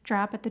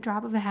drop at the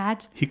drop of a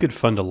hat. He could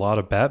fund a lot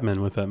of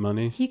Batman with that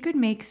money. He could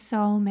make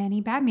so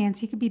many Batmans.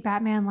 He could be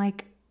Batman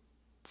like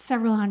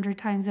several hundred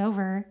times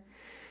over.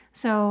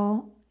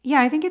 So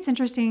yeah, I think it's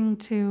interesting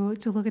to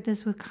look at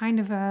this with kind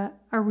of a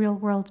real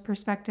world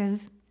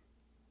perspective.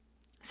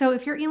 So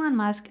if you're Elon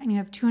Musk and you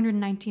have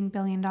 $219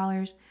 billion,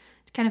 to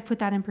kind of put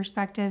that in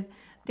perspective,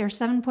 there are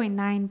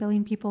 7.9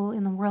 billion people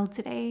in the world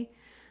today.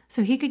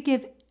 So he could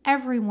give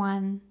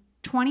everyone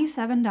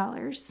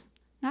 $27,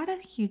 not a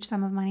huge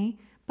sum of money,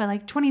 but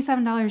like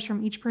 $27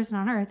 from each person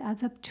on Earth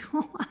adds up to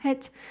a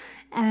lot.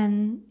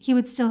 And he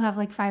would still have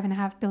like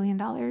 $5.5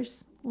 billion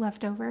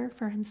left over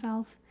for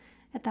himself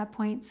at that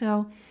point.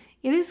 So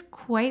it is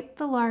quite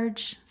the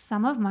large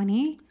sum of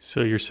money.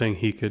 So you're saying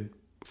he could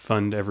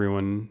fund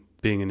everyone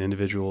being an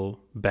individual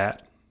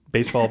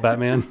baseball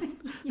Batman?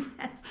 Yes.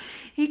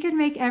 He could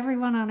make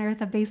everyone on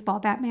Earth a baseball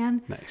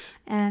Batman. Nice.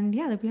 And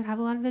yeah, we would have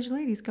a lot of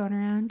vigilantes going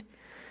around.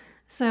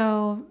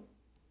 So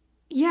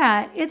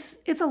yeah,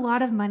 it's a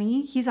lot of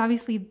money. He's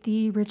obviously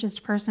the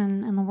richest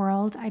person in the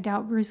world. I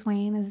doubt Bruce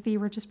Wayne is the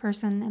richest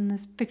person in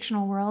this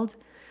fictional world,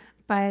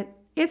 but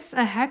it's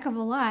a heck of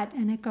a lot,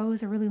 and it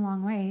goes a really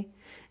long way.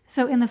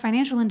 So in the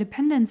financial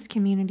independence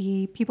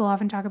community, people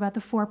often talk about the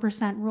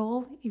 4%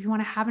 rule. If you want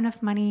to have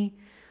enough money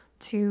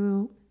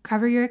to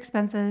cover your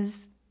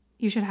expenses,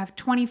 you should have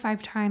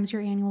 25 times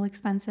your annual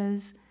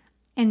expenses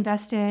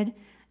invested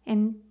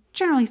in,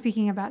 generally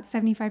speaking, about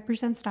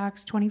 75%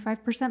 stocks,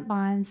 25%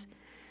 bonds.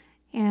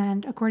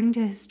 And according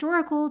to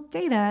historical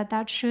data,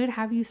 that should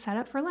have you set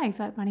up for life.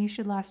 That money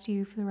should last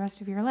you for the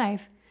rest of your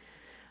life.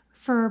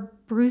 For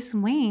Bruce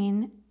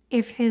Wayne,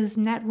 if his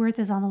net worth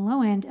is on the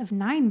low end of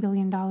 $9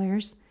 billion,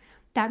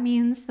 that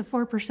means the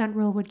 4%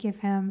 rule would give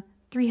him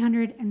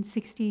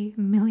 $360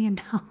 million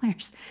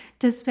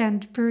to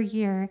spend per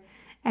year,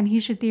 and he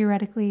should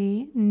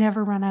theoretically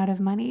never run out of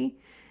money.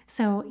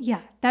 So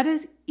yeah, that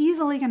is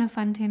easily going to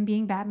fund him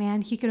being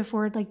Batman. He could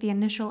afford like the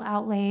initial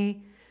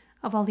outlay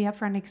of all the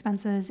upfront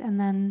expenses, and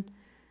then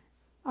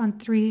on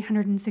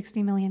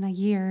 $360 million a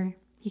year,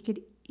 he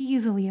could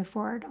easily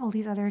afford all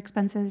these other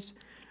expenses.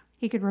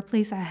 He could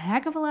replace a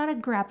heck of a lot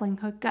of grappling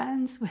hook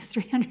guns with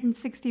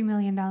 $360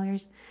 million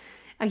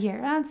a year.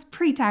 That's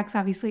pre-tax,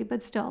 obviously,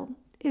 but still,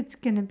 it's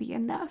going to be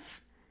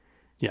enough.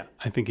 Yeah,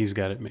 I think he's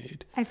got it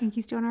made. I think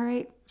he's doing all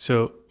right.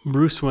 So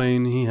Bruce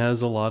Wayne, he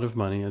has a lot of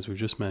money, as we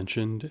just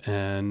mentioned,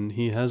 and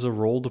he has a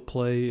role to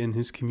play in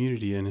his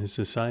community and his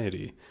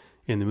society.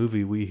 In the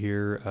movie, we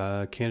hear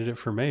a candidate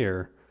for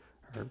mayor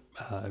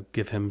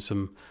give him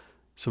some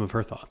of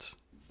her thoughts.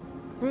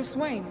 Bruce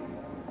Wayne,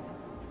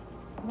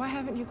 why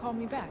haven't you called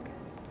me back?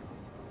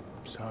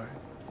 I'm sorry.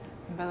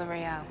 I'm Bella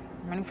Real. I'm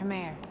running for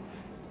mayor.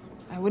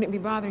 I wouldn't be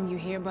bothering you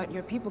here, but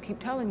your people keep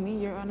telling me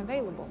you're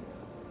unavailable.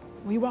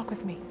 Will you walk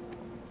with me?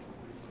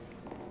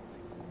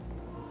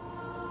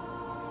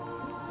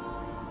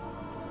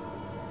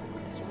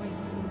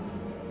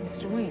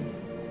 Mr. Wayne,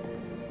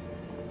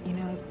 you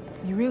know,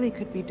 you really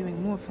could be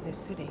doing more for this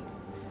city.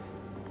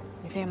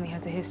 Your family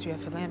has a history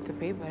of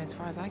philanthropy, but as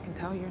far as I can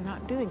tell, you're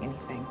not doing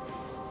anything.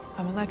 If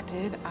I'm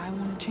elected, I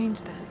want to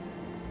change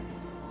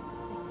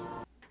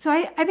that. So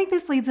I think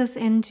this leads us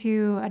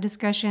into a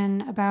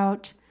discussion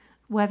about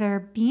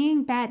whether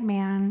being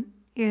Batman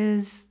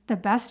is the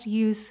best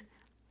use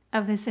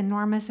of this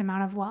enormous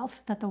amount of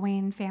wealth that the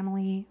Wayne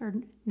family, or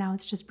now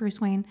it's just Bruce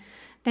Wayne,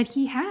 that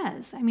he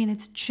has. I mean,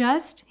 it's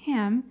just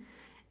him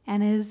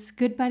and his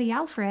good buddy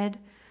Alfred,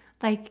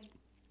 like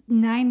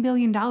 $9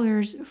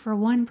 billion for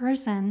one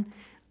person.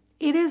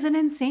 It is an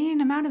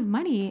insane amount of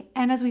money.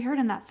 And as we heard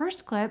in that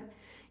first clip,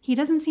 he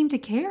doesn't seem to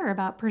care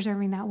about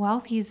preserving that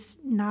wealth. He's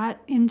not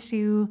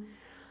into,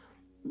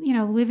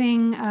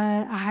 living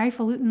a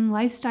highfalutin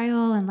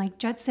lifestyle and like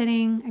jet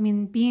setting. I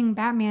mean, being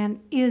Batman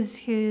is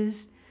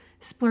his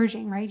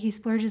splurging, right? He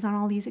splurges on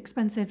all these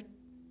expensive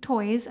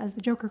toys, as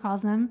the Joker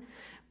calls them,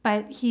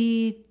 but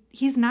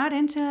he's not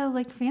into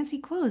like fancy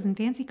clothes and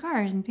fancy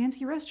cars and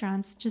fancy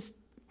restaurants.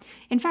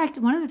 In fact,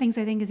 one of the things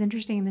I think is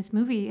interesting in this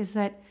movie is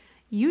that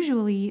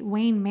usually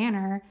Wayne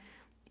Manor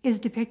is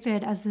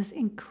depicted as this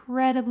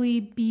incredibly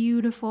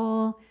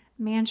beautiful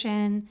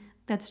mansion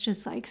that's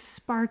just like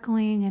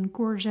sparkling and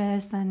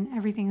gorgeous and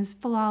everything is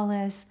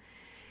flawless.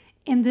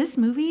 In this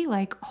movie,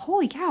 like,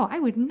 holy cow, I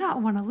would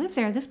not want to live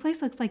there. This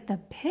place looks like the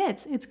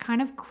pits. It's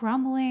kind of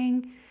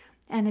crumbling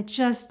and it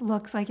just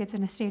looks like it's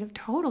in a state of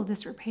total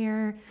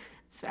disrepair.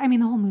 The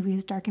whole movie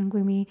is dark and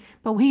gloomy,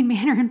 but Wayne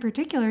Manor in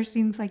particular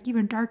seems like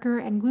even darker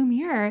and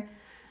gloomier.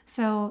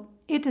 So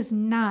it does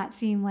not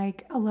seem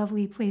like a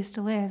lovely place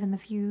to live in the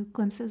few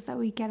glimpses that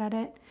we get at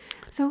it.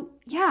 So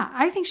yeah,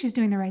 I think she's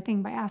doing the right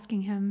thing by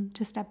asking him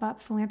to step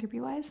up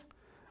philanthropy-wise.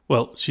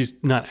 Well, she's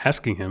not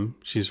asking him.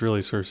 She's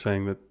really sort of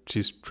saying that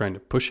she's trying to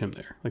push him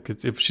there. Like,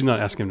 if she's not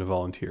asking him to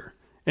volunteer.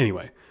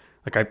 Anyway,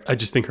 like I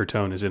just think her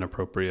tone is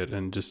inappropriate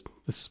and just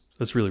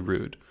that's really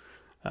rude.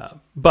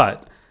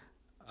 But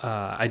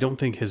I don't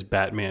think his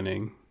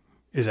Batmaning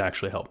is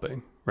actually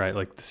helping, right?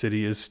 Like, the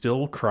city is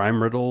still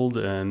crime-riddled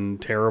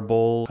and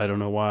terrible. I don't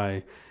know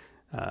why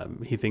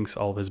he thinks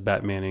all of his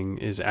Batmaning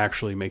is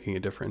actually making a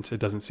difference. It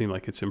doesn't seem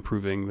like it's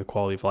improving the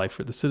quality of life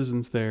for the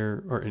citizens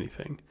there or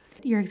anything.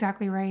 You're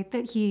exactly right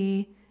that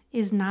he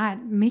is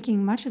not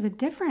making much of a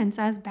difference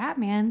as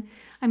Batman.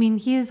 I mean,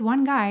 he is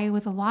one guy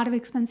with a lot of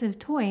expensive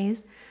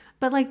toys,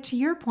 but like to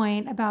your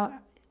point about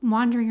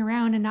wandering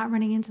around and not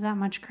running into that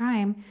much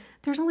crime,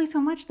 there's only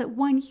so much that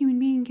one human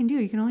being can do.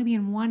 You can only be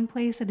in one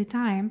place at a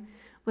time.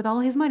 With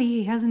all his money,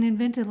 he hasn't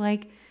invented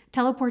like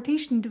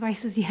teleportation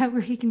devices yet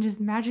where he can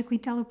just magically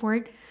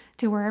teleport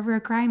to wherever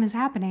a crime is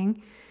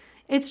happening.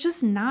 It's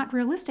just not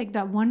realistic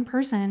that one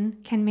person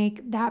can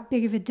make that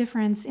big of a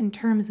difference in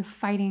terms of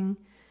fighting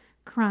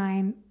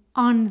crime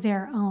on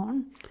their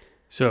own.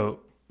 So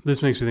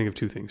this makes me think of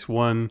two things.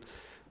 One,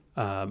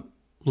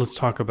 let's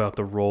talk about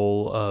the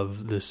role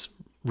of this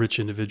rich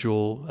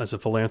individual as a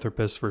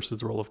philanthropist versus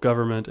the role of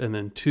government. And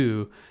then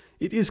two,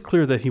 it is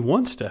clear that he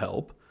wants to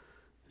help.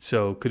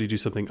 So could he do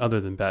something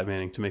other than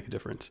Batmaning to make a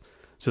difference?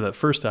 So that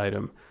first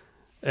item,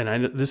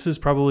 and this is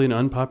probably an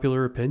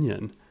unpopular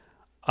opinion,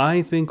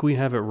 I think we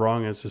have it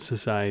wrong as a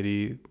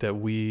society that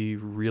we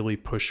really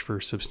push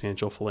for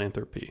substantial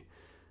philanthropy.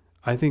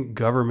 I think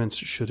governments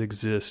should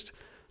exist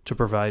to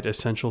provide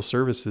essential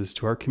services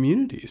to our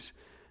communities.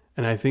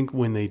 And I think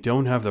when they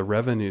don't have the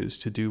revenues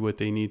to do what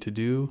they need to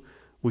do,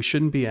 we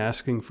shouldn't be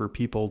asking for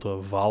people to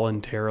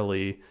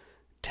voluntarily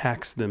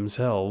tax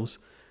themselves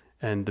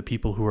and the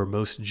people who are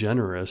most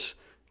generous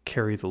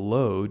carry the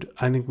load.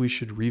 I think we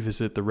should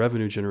revisit the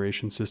revenue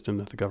generation system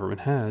that the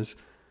government has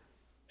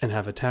and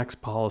have a tax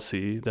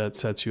policy that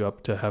sets you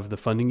up to have the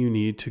funding you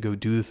need to go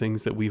do the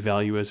things that we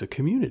value as a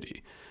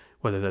community,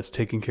 whether that's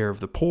taking care of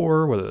the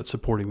poor, whether that's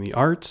supporting the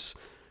arts.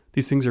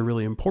 These things are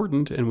really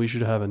important, and we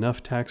should have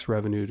enough tax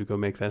revenue to go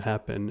make that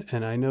happen.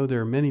 And I know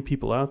there are many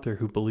people out there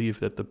who believe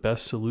that the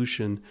best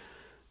solution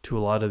to a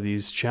lot of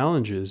these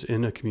challenges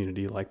in a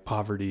community like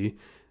poverty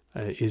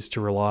is to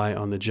rely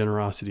on the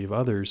generosity of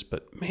others.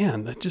 But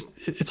man,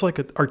 it's like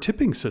our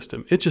tipping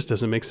system. It just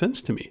doesn't make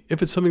sense to me.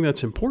 If it's something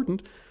that's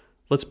important,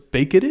 let's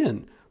bake it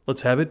in.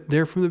 Let's have it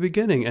there from the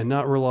beginning and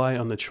not rely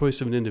on the choice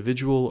of an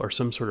individual or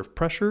some sort of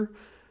pressure.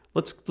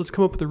 Let's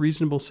come up with a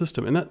reasonable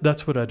system. And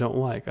that's what I don't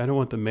like. I don't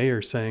want the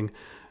mayor saying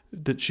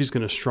that she's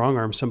going to strong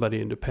arm somebody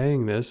into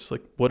paying this.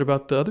 Like, what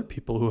about the other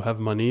people who have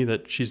money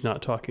that she's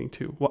not talking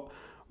to?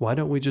 Why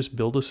don't we just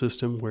build a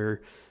system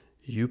where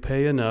you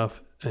pay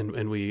enough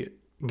and we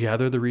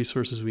gather the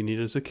resources we need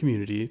as a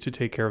community to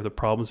take care of the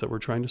problems that we're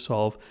trying to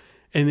solve?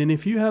 And then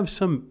if you have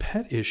some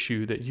pet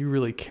issue that you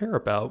really care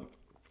about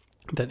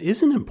that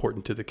isn't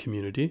important to the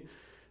community,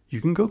 you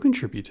can go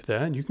contribute to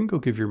that. You can go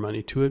give your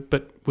money to it.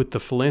 But with the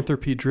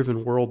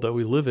philanthropy-driven world that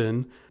we live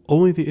in,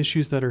 only the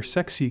issues that are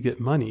sexy get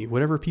money.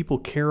 Whatever people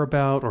care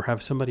about or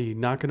have somebody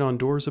knocking on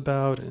doors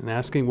about and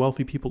asking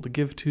wealthy people to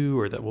give to,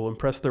 or that will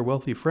impress their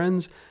wealthy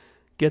friends,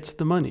 gets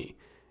the money.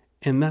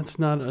 And that's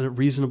not a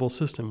reasonable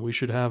system. We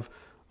should have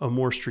a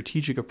more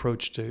strategic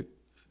approach to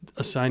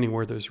assigning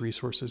where those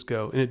resources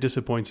go. And it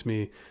disappoints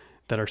me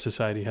that our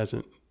society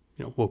hasn't,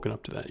 woken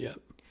up to that yet.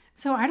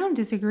 So I don't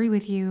disagree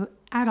with you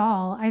at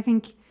all. I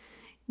think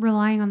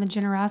relying on the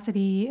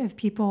generosity of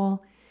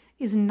people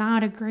is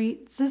not a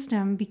great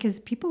system because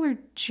people are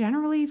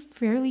generally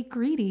fairly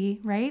greedy,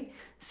 right?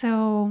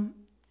 So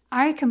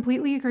I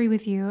completely agree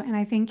with you. And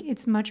I think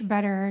it's much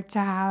better to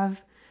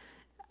have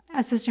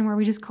a system where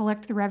we just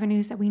collect the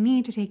revenues that we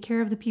need to take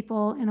care of the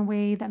people in a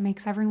way that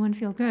makes everyone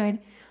feel good.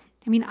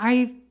 I mean,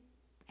 I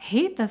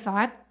hate the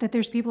thought that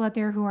there's people out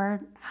there who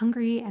are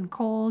hungry and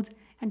cold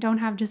and don't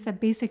have just the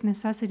basic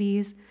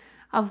necessities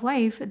of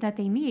life that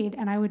they need.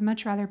 And I would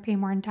much rather pay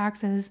more in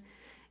taxes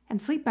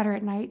and sleep better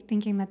at night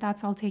thinking that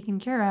that's all taken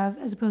care of,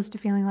 as opposed to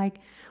feeling like,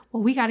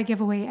 well, we got to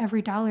give away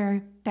every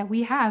dollar that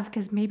we have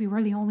because maybe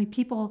we're the only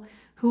people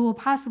who will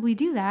possibly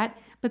do that.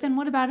 But then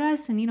what about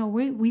us? And,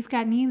 we've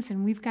got needs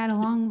and we've got a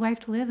long life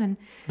to live. And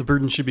the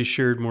burden should be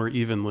shared more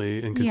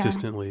evenly and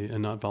consistently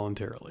and not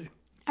voluntarily.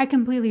 I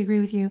completely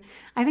agree with you.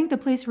 I think the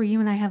place where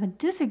you and I have a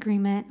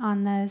disagreement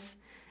on this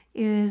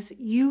is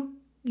you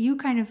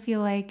kind of feel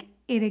like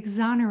it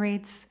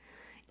exonerates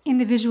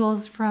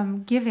individuals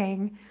from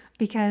giving,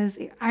 because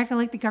I feel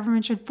like the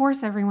government should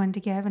force everyone to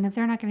give. And if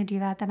they're not going to do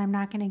that, then I'm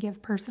not going to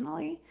give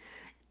personally.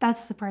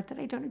 That's the part that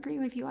I don't agree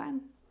with you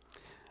on.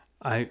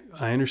 I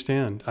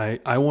understand.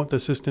 I want the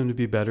system to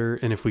be better.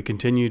 And if we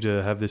continue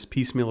to have this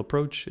piecemeal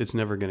approach, it's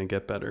never going to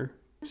get better.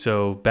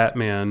 So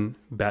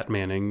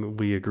Batmaning,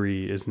 we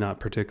agree, is not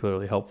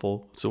particularly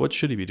helpful. So what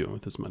should he be doing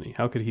with his money?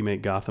 How could he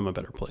make Gotham a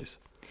better place?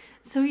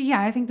 So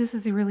yeah, I think this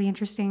is a really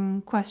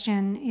interesting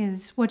question,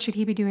 is what should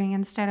he be doing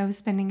instead of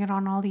spending it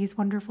on all these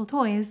wonderful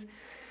toys,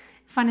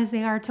 fun as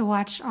they are to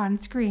watch on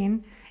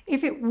screen.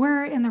 If it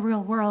were in the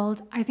real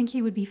world, I think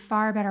he would be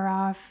far better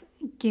off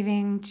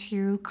giving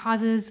to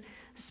causes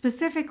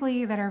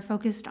specifically that are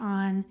focused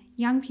on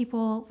young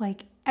people,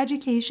 like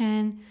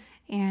education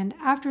and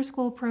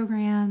after-school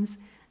programs,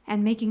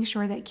 and making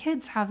sure that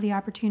kids have the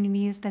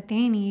opportunities that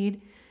they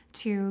need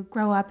to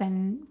grow up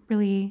and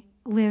really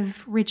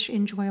live rich,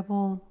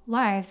 enjoyable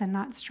lives and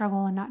not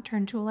struggle and not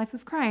turn to a life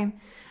of crime.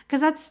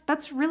 Because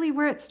that's really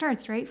where it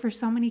starts, right? For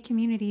so many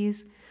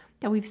communities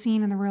that we've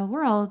seen in the real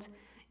world,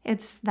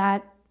 it's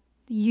that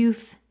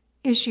youth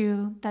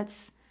issue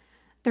that's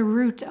the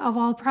root of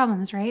all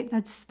problems, right?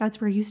 That's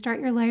where you start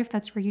your life.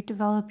 That's where you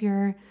develop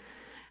your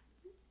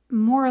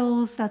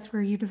morals. That's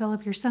where you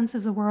develop your sense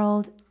of the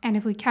world. And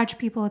if we catch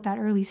people at that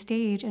early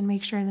stage and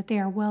make sure that they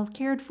are well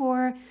cared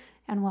for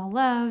and well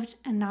loved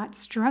and not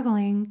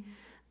struggling,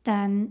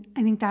 then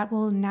I think that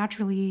will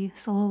naturally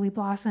slowly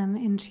blossom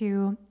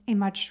into a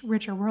much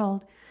richer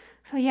world.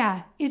 So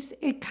yeah,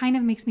 it kind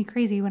of makes me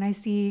crazy when I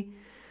see,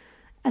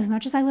 as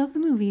much as I love the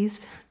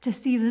movies, to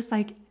see this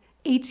like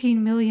 $18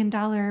 million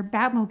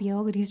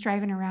Batmobile that he's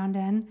driving around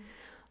in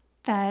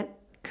that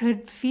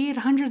could feed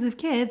hundreds of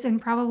kids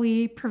and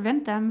probably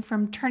prevent them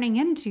from turning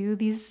into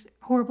these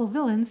horrible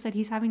villains that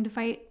he's having to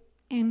fight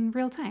in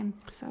real time.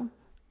 So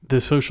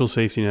the social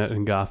safety net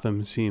in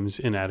Gotham seems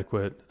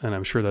inadequate, and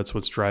I'm sure that's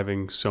what's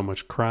driving so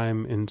much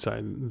crime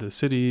inside the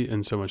city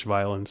and so much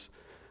violence.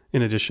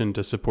 In addition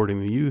to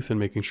supporting the youth and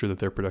making sure that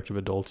they're productive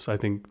adults, I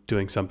think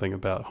doing something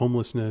about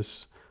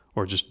homelessness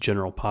or just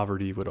general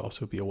poverty would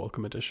also be a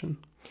welcome addition.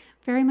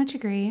 Very much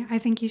agree. I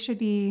think you should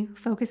be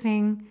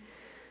focusing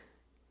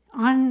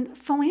on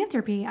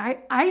philanthropy.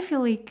 I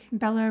feel like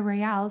Bella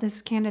Royale,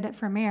 this candidate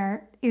for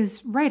mayor,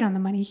 is right on the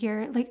money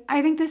here. Like,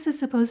 I think this is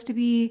supposed to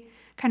be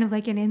kind of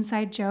like an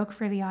inside joke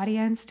for the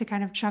audience to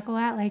kind of chuckle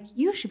at, like,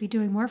 you should be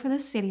doing more for the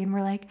city. And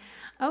we're like,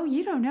 oh,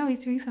 you don't know,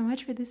 he's doing so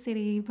much for the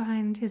city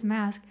behind his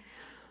mask.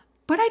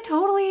 But I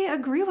totally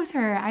agree with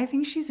her. I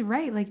think she's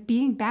right. Like,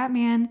 being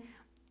Batman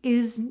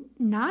is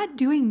not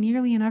doing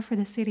nearly enough for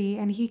the city,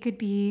 and he could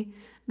be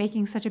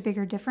making such a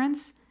bigger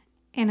difference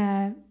in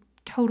a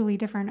totally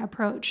different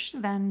approach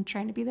than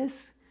trying to be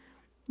this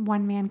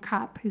one-man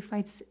cop who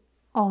fights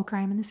all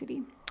crime in the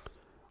city.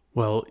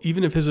 Well,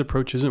 even if his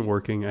approach isn't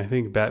working, I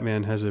think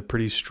Batman has a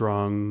pretty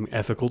strong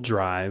ethical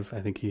drive.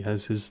 I think he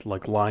has his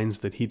like lines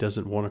that he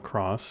doesn't want to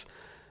cross.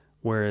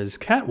 Whereas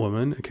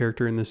Catwoman, a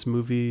character in this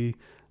movie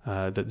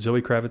that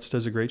Zoe Kravitz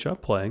does a great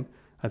job playing,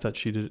 I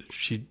thought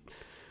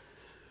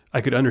I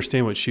could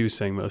understand what she was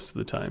saying most of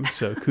the time.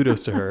 So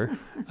kudos to her.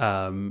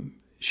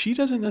 She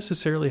doesn't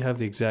necessarily have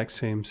the exact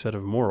same set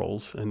of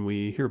morals, and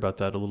we hear about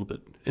that a little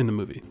bit in the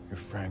movie. Your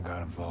friend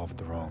got involved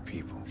with the wrong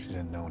people. She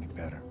didn't know any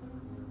better.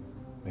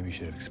 Maybe you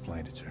should have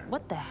explained it to her.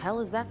 What the hell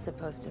is that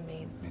supposed to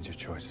mean? It means your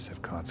choices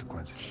have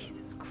consequences.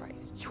 Jesus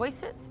Christ.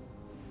 Choices?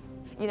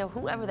 You know,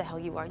 whoever the hell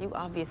you are, you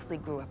obviously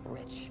grew up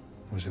rich.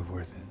 Was it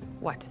worth it?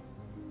 What?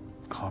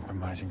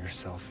 Compromising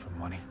yourself for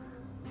money?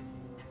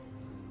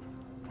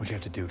 What'd you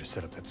have to do to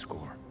set up that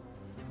score?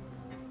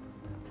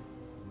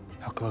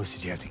 How close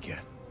did you have to get?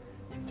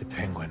 To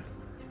Penguin?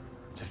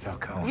 To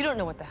Falcone? You don't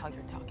know what the hell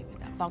you're talking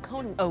about.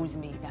 Falcone owes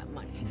me that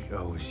money. He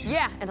owes you?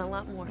 Yeah, and a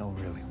lot more. No,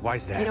 really.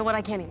 Why's that? You know what?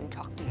 I can't even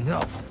talk to you.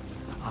 No.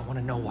 I want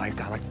to know why a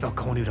guy like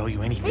Falcone would owe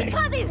you anything.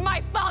 Because he's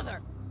my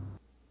father!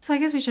 So I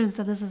guess we should have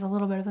said this is a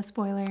little bit of a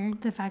spoiler,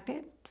 the fact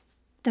that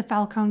the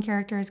Falcone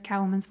character is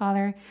Catwoman's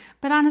father.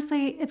 But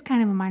honestly, it's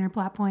kind of a minor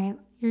plot point.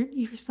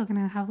 You're still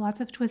going to have lots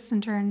of twists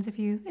and turns if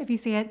you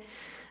see it.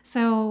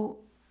 So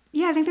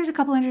yeah, I think there's a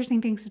couple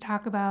interesting things to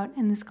talk about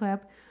in this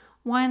clip.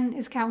 One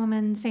is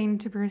Catwoman saying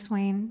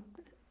to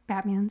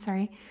Batman,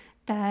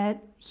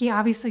 that he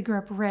obviously grew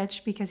up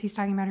rich because he's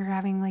talking about her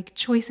having like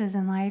choices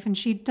in life, and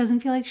she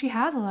doesn't feel like she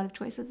has a lot of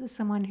choices as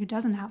someone who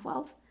doesn't have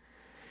wealth.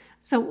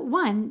 So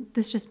one,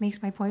 this just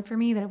makes my point for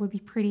me that it would be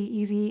pretty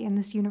easy in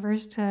this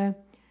universe to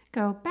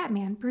go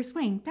Batman, Bruce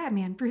Wayne,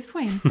 Batman, Bruce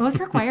Wayne. Both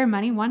require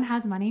money. One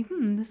has money.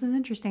 This is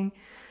interesting.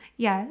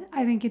 Yeah,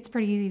 I think it's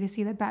pretty easy to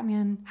see that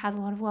Batman has a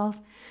lot of wealth.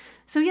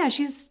 So yeah,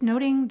 she's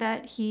noting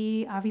that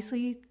he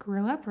obviously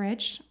grew up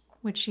rich,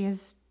 which she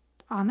is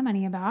on the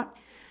money about.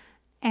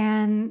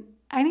 And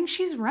I think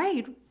she's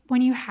right.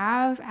 When you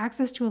have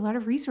access to a lot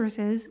of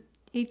resources,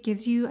 it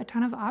gives you a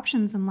ton of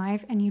options in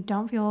life, and you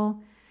don't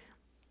feel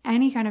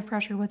any kind of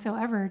pressure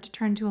whatsoever to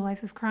turn to a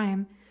life of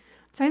crime.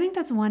 So I think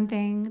that's one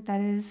thing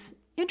that is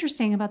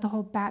interesting about the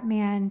whole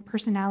Batman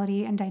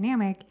personality and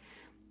dynamic,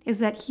 is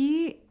that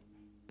he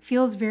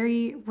feels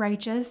very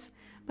righteous,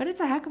 but it's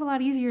a heck of a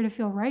lot easier to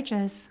feel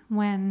righteous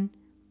when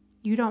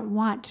you don't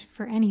want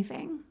for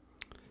anything.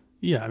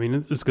 Yeah, I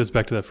mean, this goes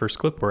back to that first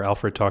clip where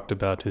Alfred talked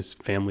about his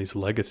family's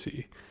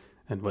legacy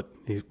and what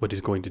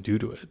he's going to do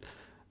to it.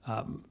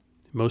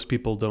 Most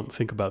people don't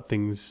think about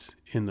things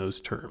in those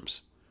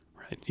terms,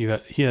 right?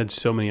 He had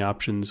so many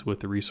options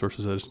with the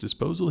resources at his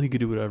disposal. He could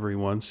do whatever he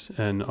wants.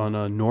 And on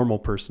a normal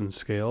person's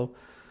scale,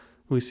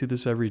 we see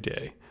this every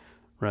day,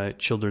 right?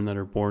 Children that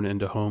are born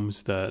into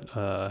homes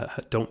that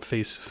don't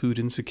face food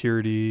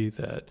insecurity,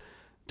 that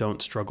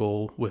don't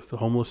struggle with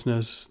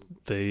homelessness,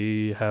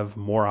 they have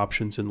more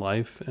options in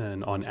life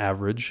and on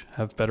average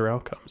have better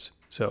outcomes.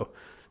 So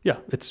yeah,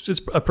 it's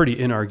just a pretty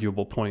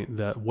inarguable point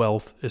that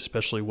wealth,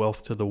 especially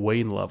wealth to the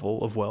Wayne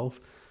level of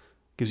wealth,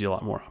 gives you a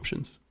lot more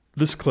options.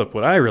 This clip,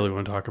 what I really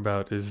want to talk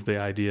about is the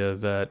idea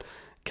that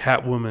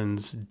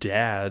Catwoman's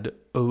dad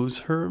owes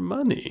her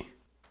money.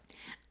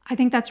 I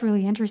think that's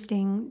really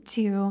interesting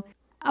too.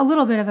 A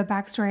little bit of a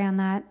backstory on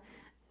that.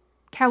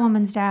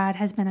 Catwoman's dad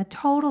has been a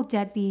total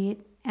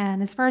deadbeat,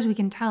 and as far as we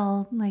can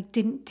tell, like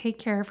didn't take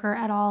care of her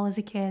at all as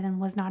a kid and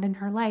was not in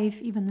her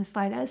life even the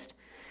slightest.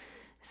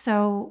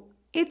 So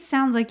it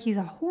sounds like he's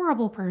a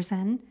horrible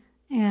person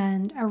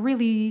and a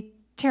really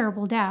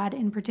terrible dad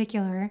in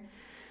particular.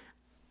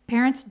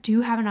 Parents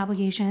do have an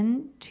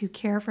obligation to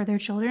care for their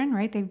children,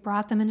 right? They've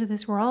brought them into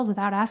this world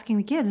without asking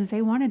the kids if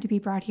they wanted to be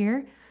brought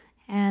here.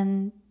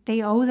 And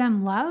they owe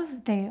them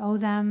love. They owe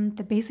them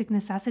the basic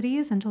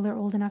necessities until they're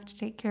old enough to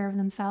take care of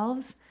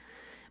themselves.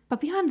 But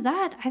beyond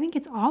that, I think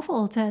it's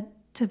awful to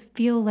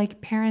feel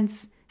like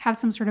parents have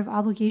some sort of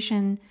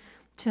obligation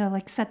to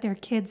like set their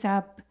kids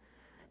up,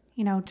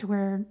 to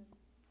where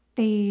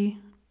they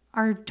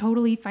are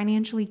totally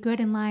financially good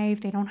in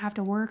life. They don't have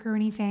to work or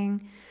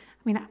anything.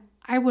 I mean,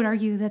 I would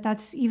argue that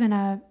that's even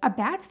a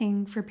bad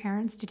thing for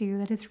parents to do,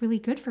 that it's really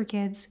good for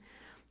kids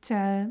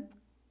to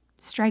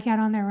strike out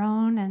on their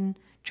own and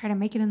try to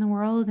make it in the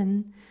world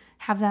and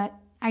have that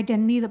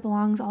identity that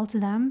belongs all to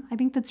them. I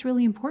think that's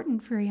really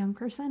important for a young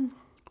person.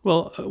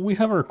 Well, we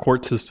have our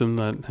court system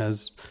that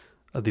has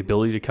the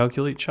ability to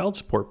calculate child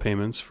support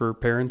payments for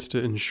parents to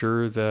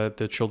ensure that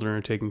the children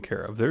are taken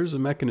care of. There's a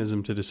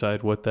mechanism to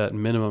decide what that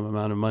minimum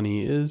amount of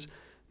money is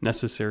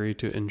necessary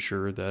to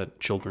ensure that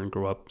children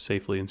grow up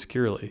safely and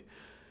securely.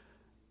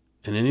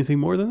 And anything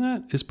more than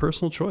that is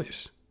personal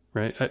choice,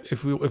 right?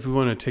 If we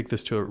want to take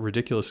this to a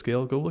ridiculous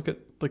scale, go look at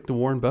like the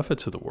Warren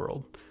Buffetts of the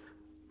world.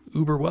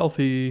 Uber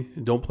wealthy,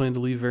 don't plan to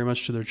leave very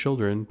much to their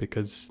children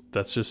because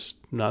that's just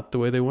not the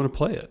way they want to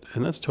play it.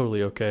 And that's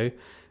totally okay.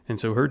 And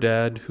so her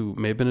dad, who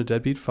may have been a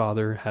deadbeat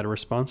father, had a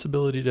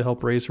responsibility to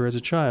help raise her as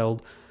a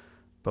child.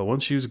 But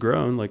once she was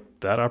grown, like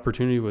that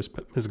opportunity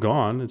is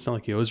gone. It's not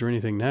like he owes her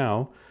anything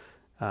now.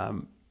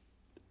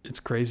 it's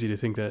crazy to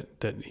think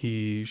that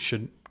he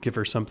should give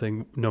her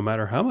something no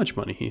matter how much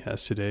money he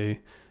has today.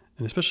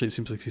 And especially it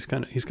seems like he's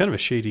kind of a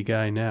shady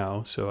guy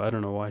now, so I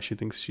don't know why she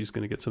thinks she's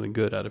going to get something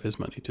good out of his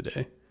money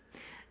today.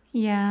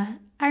 Yeah.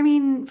 I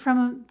mean,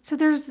 so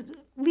there's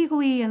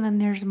legally and then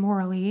there's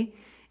morally.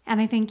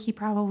 And I think he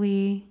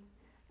probably,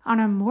 on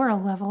a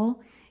moral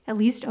level, at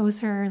least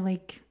owes her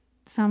like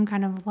some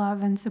kind of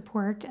love and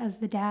support as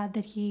the dad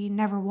that he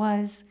never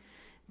was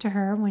to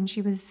her when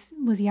she was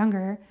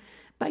younger.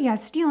 But yeah,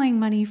 stealing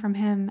money from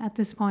him at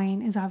this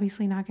point is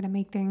obviously not going to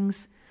make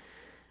things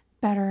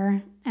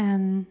better.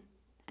 And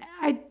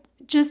I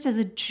just as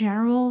a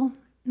general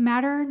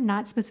matter,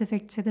 not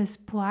specific to this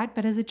plot,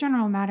 but as a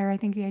general matter, I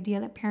think the idea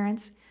that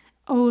parents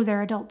owe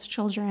their adult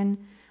children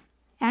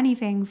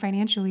anything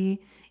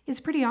financially is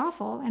pretty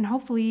awful. And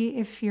hopefully,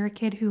 if you're a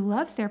kid who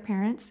loves their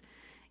parents,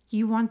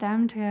 you want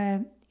them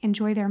to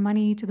enjoy their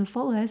money to the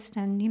fullest.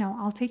 And,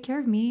 I'll take care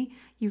of me.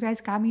 You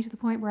guys got me to the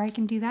point where I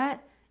can do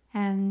that.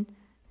 And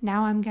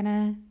now I'm going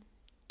to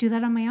do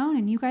that on my own.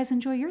 And you guys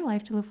enjoy your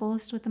life to the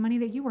fullest with the money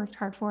that you worked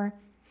hard for.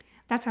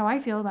 That's how I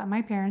feel about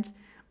my parents.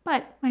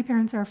 But my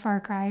parents are a far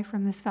cry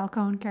from this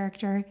Falcone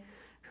character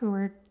who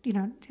were,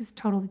 just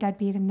total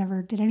deadbeat and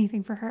never did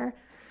anything for her.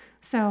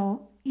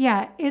 So,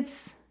 yeah,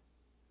 it's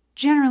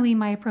generally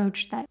my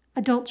approach that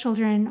adult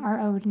children are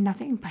owed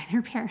nothing by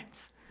their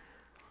parents.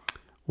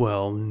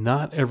 Well,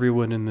 not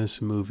everyone in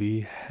this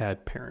movie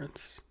had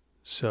parents.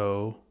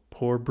 So,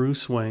 poor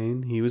Bruce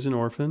Wayne, he was an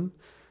orphan.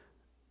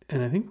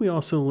 And I think we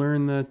also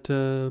learned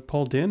that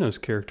Paul Dano's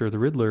character, the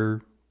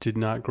Riddler, did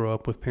not grow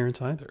up with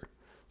parents either.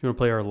 You want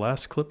to play our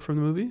last clip from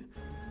the movie?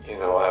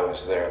 I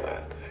was there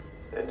that day.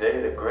 The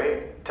day the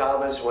great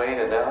Thomas Wayne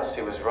announced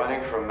he was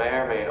running for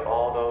mayor, made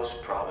all those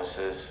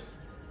promises.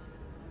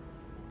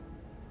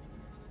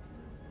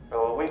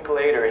 Well, a week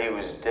later, he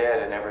was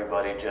dead and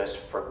everybody just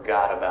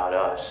forgot about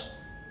us.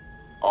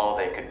 All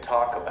they could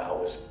talk about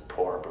was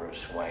poor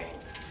Bruce Wayne.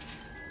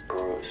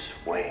 Bruce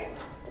Wayne,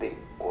 the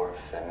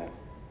orphan.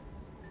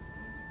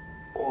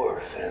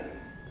 Orphan.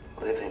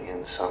 Living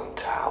in some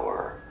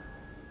tower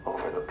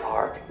over the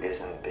park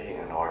isn't being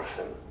an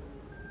orphan.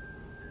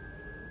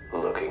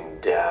 Looking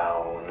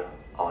down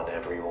on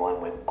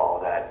everyone with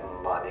all that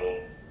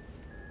money.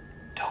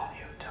 Don't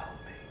you tell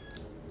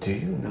me. Do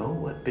you know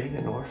what being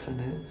an orphan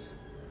is?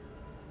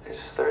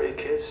 It's 30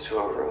 kids to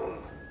a room.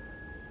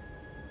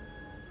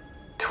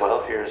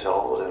 12 years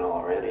old and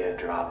already a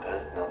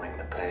drophead, numbing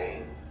the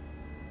pain.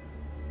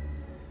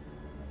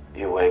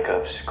 You wake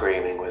up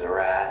screaming with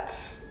rats,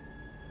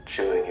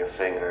 chewing your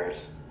fingers.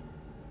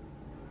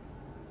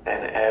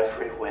 And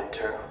every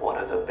winter, one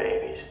of the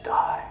babies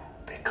die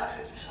because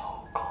it's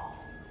so cold.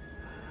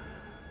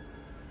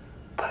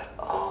 But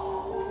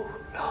oh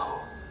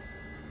no.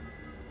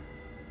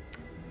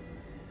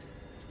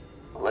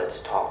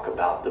 Let's talk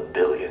about the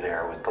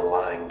billionaire with the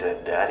lying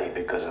dead daddy,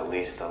 because at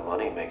least the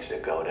money makes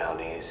it go down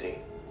easy,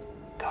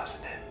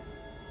 doesn't it?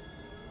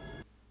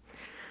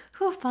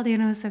 Oh, Paul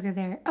Dano is so good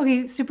there.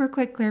 Okay, super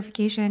quick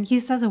clarification.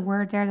 He says a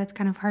word there that's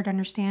kind of hard to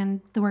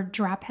understand, the word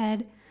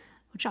drophead,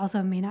 which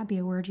also may not be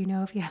a word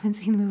if you haven't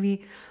seen the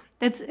movie.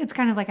 It's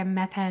kind of like a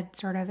meth head,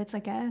 sort of. It's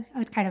like a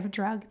kind of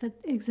drug that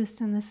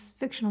exists in this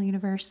fictional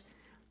universe.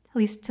 At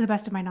least to the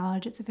best of my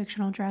knowledge, it's a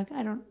fictional drug.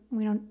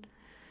 We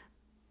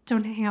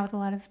don't hang out with a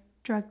lot of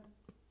drug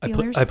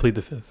dealers. I plead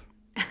the fifth.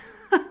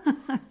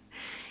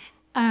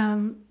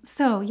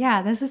 So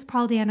yeah, this is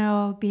Paul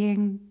Dano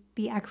being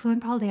the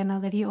excellent Paul Dano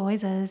that he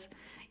always is,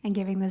 and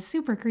giving this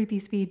super creepy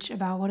speech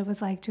about what it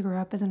was like to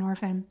grow up as an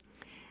orphan.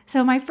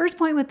 So my first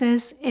point with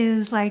this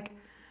is like,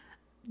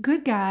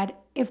 good God,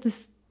 if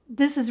this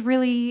is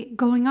really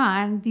going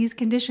on, these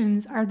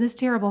conditions are this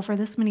terrible for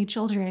this many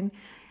children,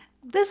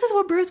 this is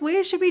what Bruce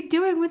Wayne should be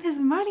doing with his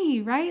money,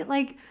 right?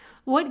 Like,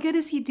 what good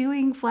is he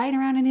doing flying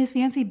around in his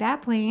fancy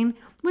bat plane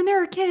when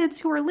there are kids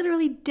who are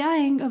literally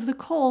dying of the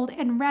cold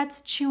and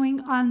rats chewing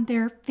on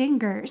their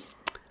fingers?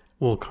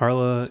 Well,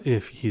 Carla,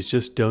 if he's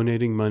just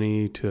donating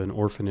money to an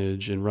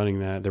orphanage and running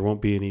that, there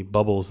won't be any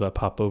bubbles that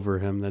pop over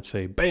him that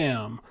say,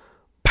 bam,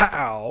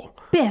 pow.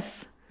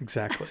 Biff.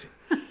 Exactly.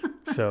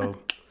 So,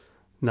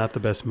 not the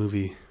best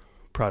movie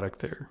product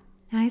there.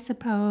 I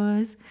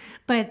suppose.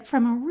 But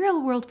from a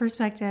real world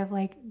perspective,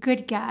 like,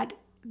 good God,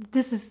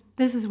 this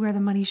is where the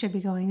money should be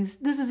going.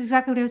 This is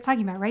exactly what I was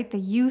talking about, right? The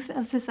youth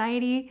of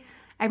society.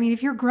 I mean,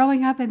 if you're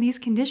growing up in these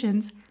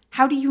conditions,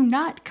 how do you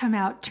not come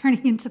out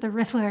turning into the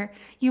Riddler?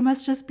 You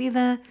must just be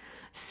the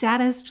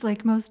saddest,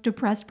 like, most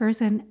depressed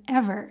person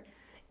ever.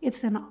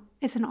 It's an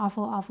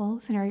awful, awful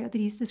scenario that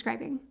he's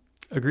describing.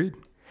 Agreed.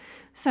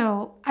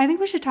 So I think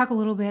we should talk a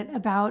little bit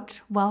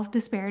about wealth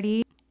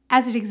disparity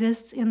as it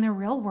exists in the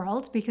real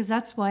world, because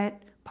that's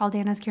what Paul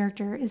Dano's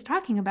character is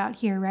talking about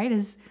here, right?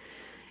 Is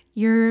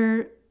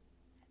you're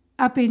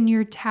up in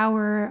your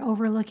tower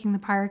overlooking the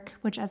park,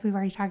 which, as we've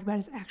already talked about,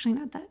 is actually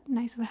not that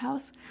nice of a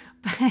house.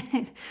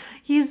 But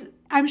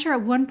I'm sure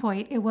at one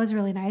point it was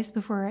really nice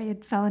before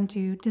it fell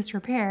into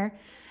disrepair.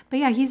 But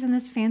yeah, he's in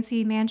this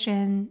fancy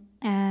mansion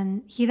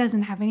and he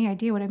doesn't have any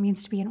idea what it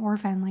means to be an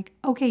orphan. Like,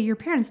 okay, your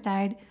parents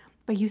died,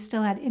 but but you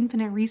still had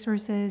infinite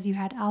resources. You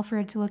had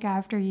Alfred to look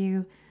after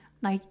you.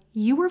 Like,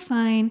 you were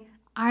fine.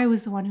 I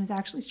was the one who was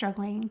actually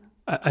struggling.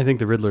 I think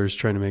the Riddler is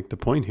trying to make the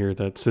point here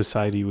that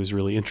society was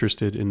really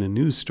interested in the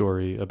news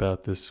story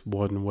about this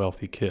one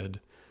wealthy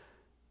kid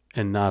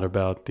and not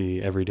about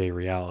the everyday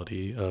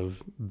reality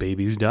of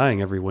babies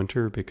dying every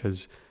winter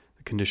because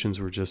the conditions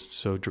were just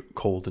so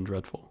cold and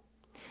dreadful.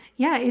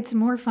 Yeah, it's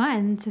more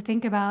fun to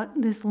think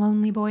about this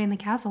lonely boy in the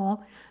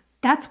castle.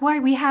 That's why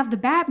we have the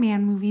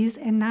Batman movies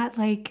and not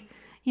like,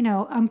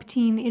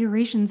 umpteen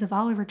iterations of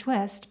Oliver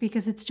Twist,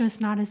 because it's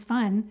just not as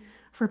fun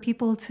for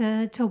people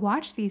to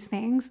watch these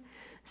things.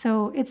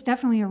 So it's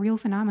definitely a real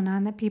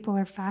phenomenon that people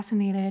are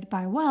fascinated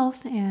by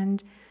wealth,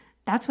 and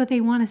that's what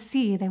they want to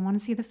see. They want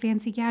to see the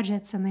fancy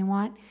gadgets, and they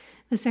want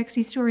the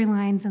sexy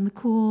storylines and the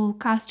cool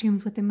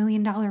costumes with the $1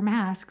 million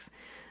masks.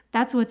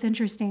 That's what's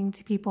interesting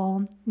to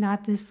people,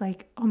 not this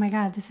like, oh my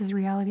God, this is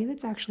reality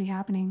that's actually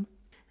happening.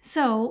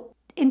 So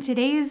in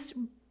today's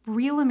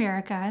real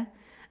America,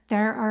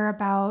 there are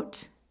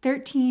about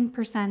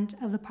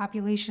 13% of the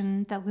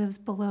population that lives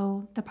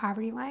below the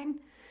poverty line.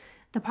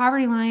 The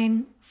poverty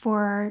line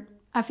for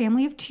a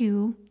family of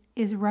two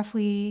is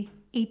roughly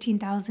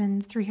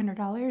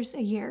 $18,300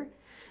 a year.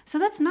 So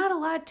that's not a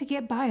lot to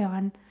get by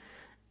on.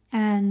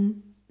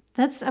 And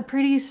that's a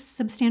pretty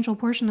substantial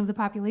portion of the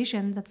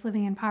population that's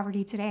living in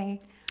poverty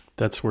today.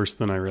 That's worse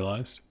than I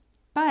realized.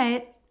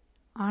 But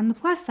on the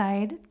plus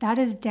side, that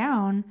is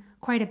down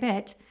quite a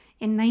bit.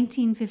 In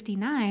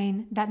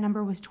 1959, that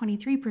number was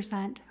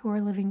 23% who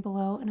are living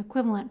below an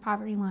equivalent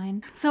poverty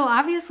line. So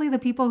obviously the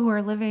people who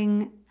are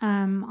living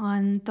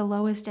on the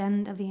lowest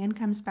end of the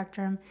income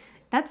spectrum,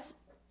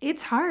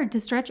 it's hard to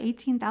stretch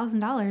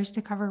 $18,000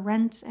 to cover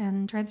rent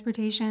and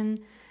transportation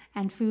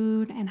and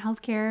food and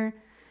healthcare.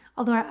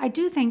 Although I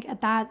do think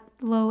at that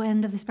low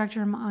end of the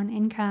spectrum on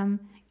income,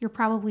 you're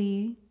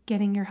probably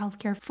getting your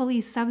healthcare fully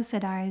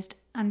subsidized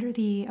under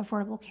the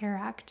Affordable Care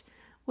Act,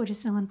 which is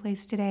still in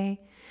place today.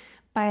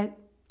 But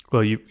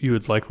well, you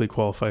would likely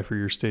qualify for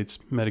your state's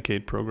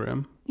Medicaid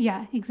program.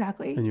 Yeah,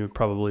 exactly. And you would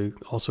probably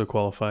also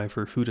qualify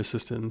for food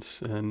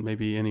assistance and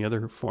maybe any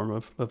other form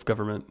of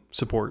government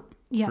support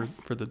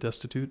for the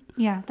destitute.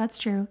 Yeah, that's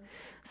true.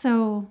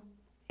 So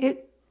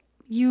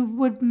you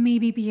would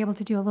maybe be able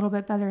to do a little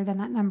bit better than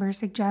that number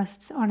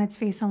suggests on its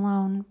face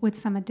alone with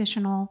some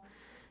additional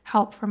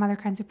help from other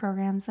kinds of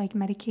programs like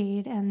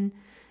Medicaid and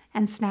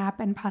SNAP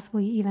and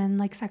possibly even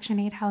like Section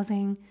 8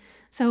 housing.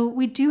 So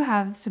we do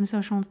have some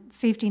social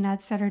safety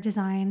nets that are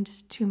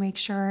designed to make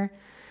sure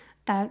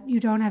that you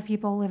don't have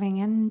people living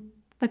in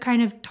the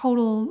kind of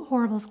total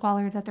horrible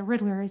squalor that the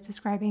Riddler is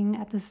describing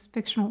at this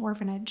fictional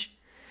orphanage.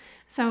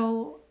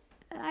 So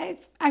I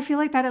feel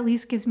like that at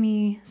least gives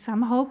me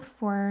some hope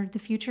for the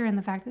future and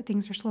the fact that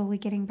things are slowly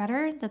getting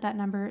better, that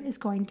number is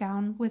going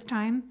down with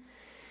time.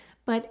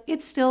 But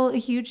it's still a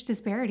huge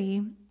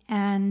disparity.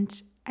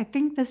 And I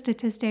think the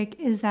statistic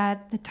is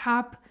that the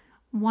top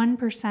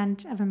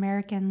 1% of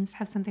Americans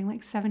have something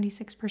like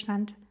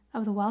 76%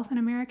 of the wealth in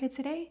America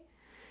today,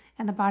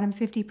 and the bottom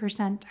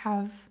 50%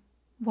 have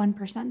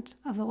 1%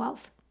 of the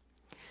wealth.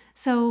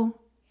 So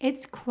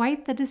it's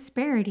quite the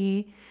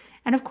disparity.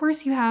 And of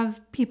course, you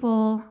have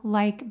people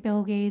like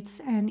Bill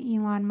Gates and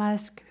Elon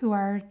Musk who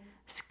are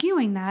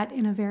skewing that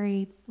in a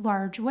very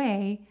large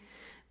way,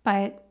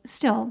 but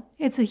still,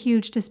 it's a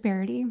huge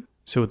disparity.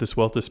 So with this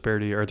wealth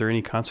disparity, are there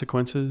any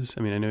consequences?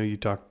 I mean, I know you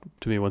talked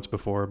to me once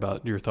before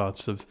about your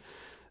thoughts of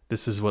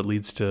this is what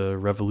leads to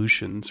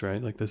revolutions,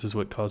 right? Like this is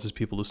what causes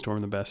people to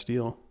storm the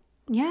Bastille.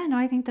 Yeah, no,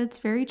 I think that's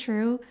very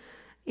true.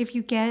 If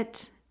you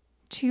get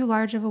too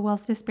large of a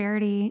wealth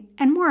disparity,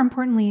 and more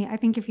importantly, I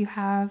think if you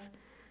have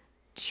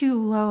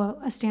too low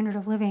a standard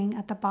of living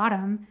at the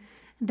bottom,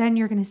 then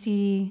you're going to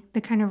see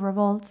the kind of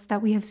revolts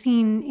that we have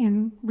seen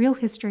in real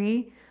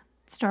history.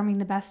 Storming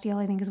the Bastille,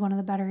 I think, is one of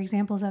the better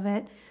examples of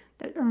it,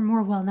 that are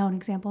more well-known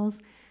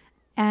examples.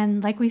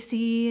 And like we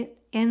see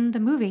in the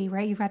movie,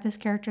 right, you've got this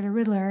character, the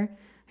Riddler,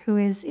 who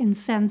is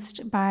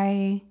incensed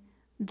by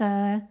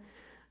the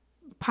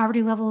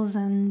poverty levels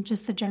and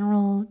just the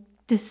general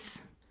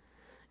dystopia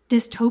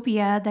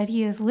that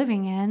he is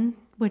living in,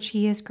 which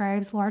he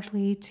ascribes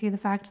largely to the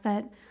fact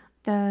that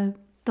the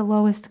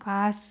lowest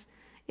class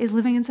is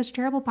living in such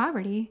terrible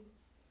poverty.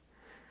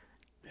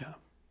 Yeah,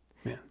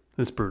 man,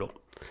 that's brutal.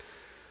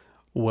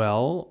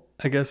 Well,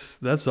 I guess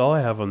that's all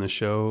I have on the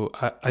show.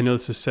 I know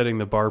this is setting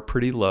the bar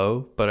pretty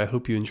low, but I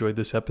hope you enjoyed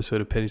this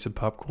episode of Pennies and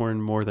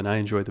Popcorn more than I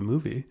enjoyed the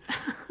movie.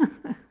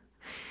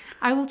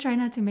 I will try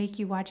not to make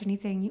you watch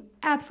anything you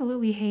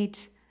absolutely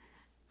hate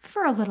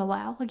for a little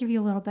while. I'll give you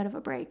a little bit of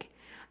a break.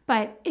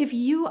 But if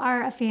you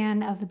are a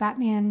fan of the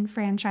Batman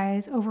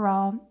franchise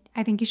overall,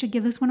 I think you should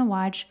give this one a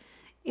watch.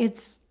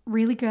 It's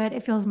really good.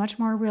 It feels much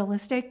more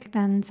realistic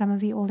than some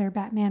of the older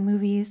Batman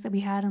movies that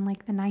we had in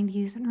like the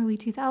 90s and early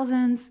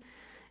 2000s.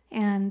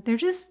 And they're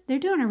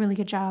doing a really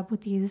good job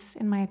with these,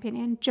 in my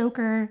opinion.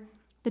 Joker,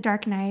 The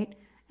Dark Knight,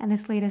 and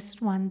this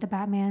latest one, The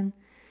Batman,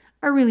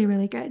 are really,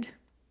 really good.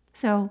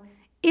 So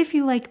if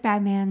you like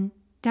Batman,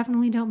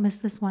 definitely don't miss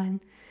this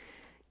one.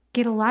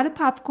 Get a lot of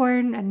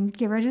popcorn and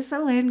get ready to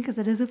settle in because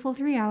it is a full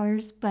 3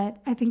 hours, but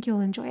I think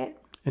you'll enjoy it.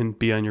 And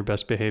be on your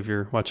best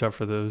behavior. Watch out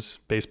for those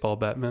baseball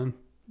Batmen.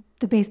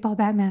 The baseball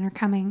Batman are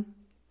coming.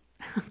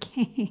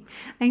 Okay.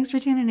 Thanks for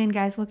tuning in,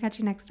 guys. We'll catch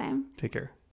you next time. Take care.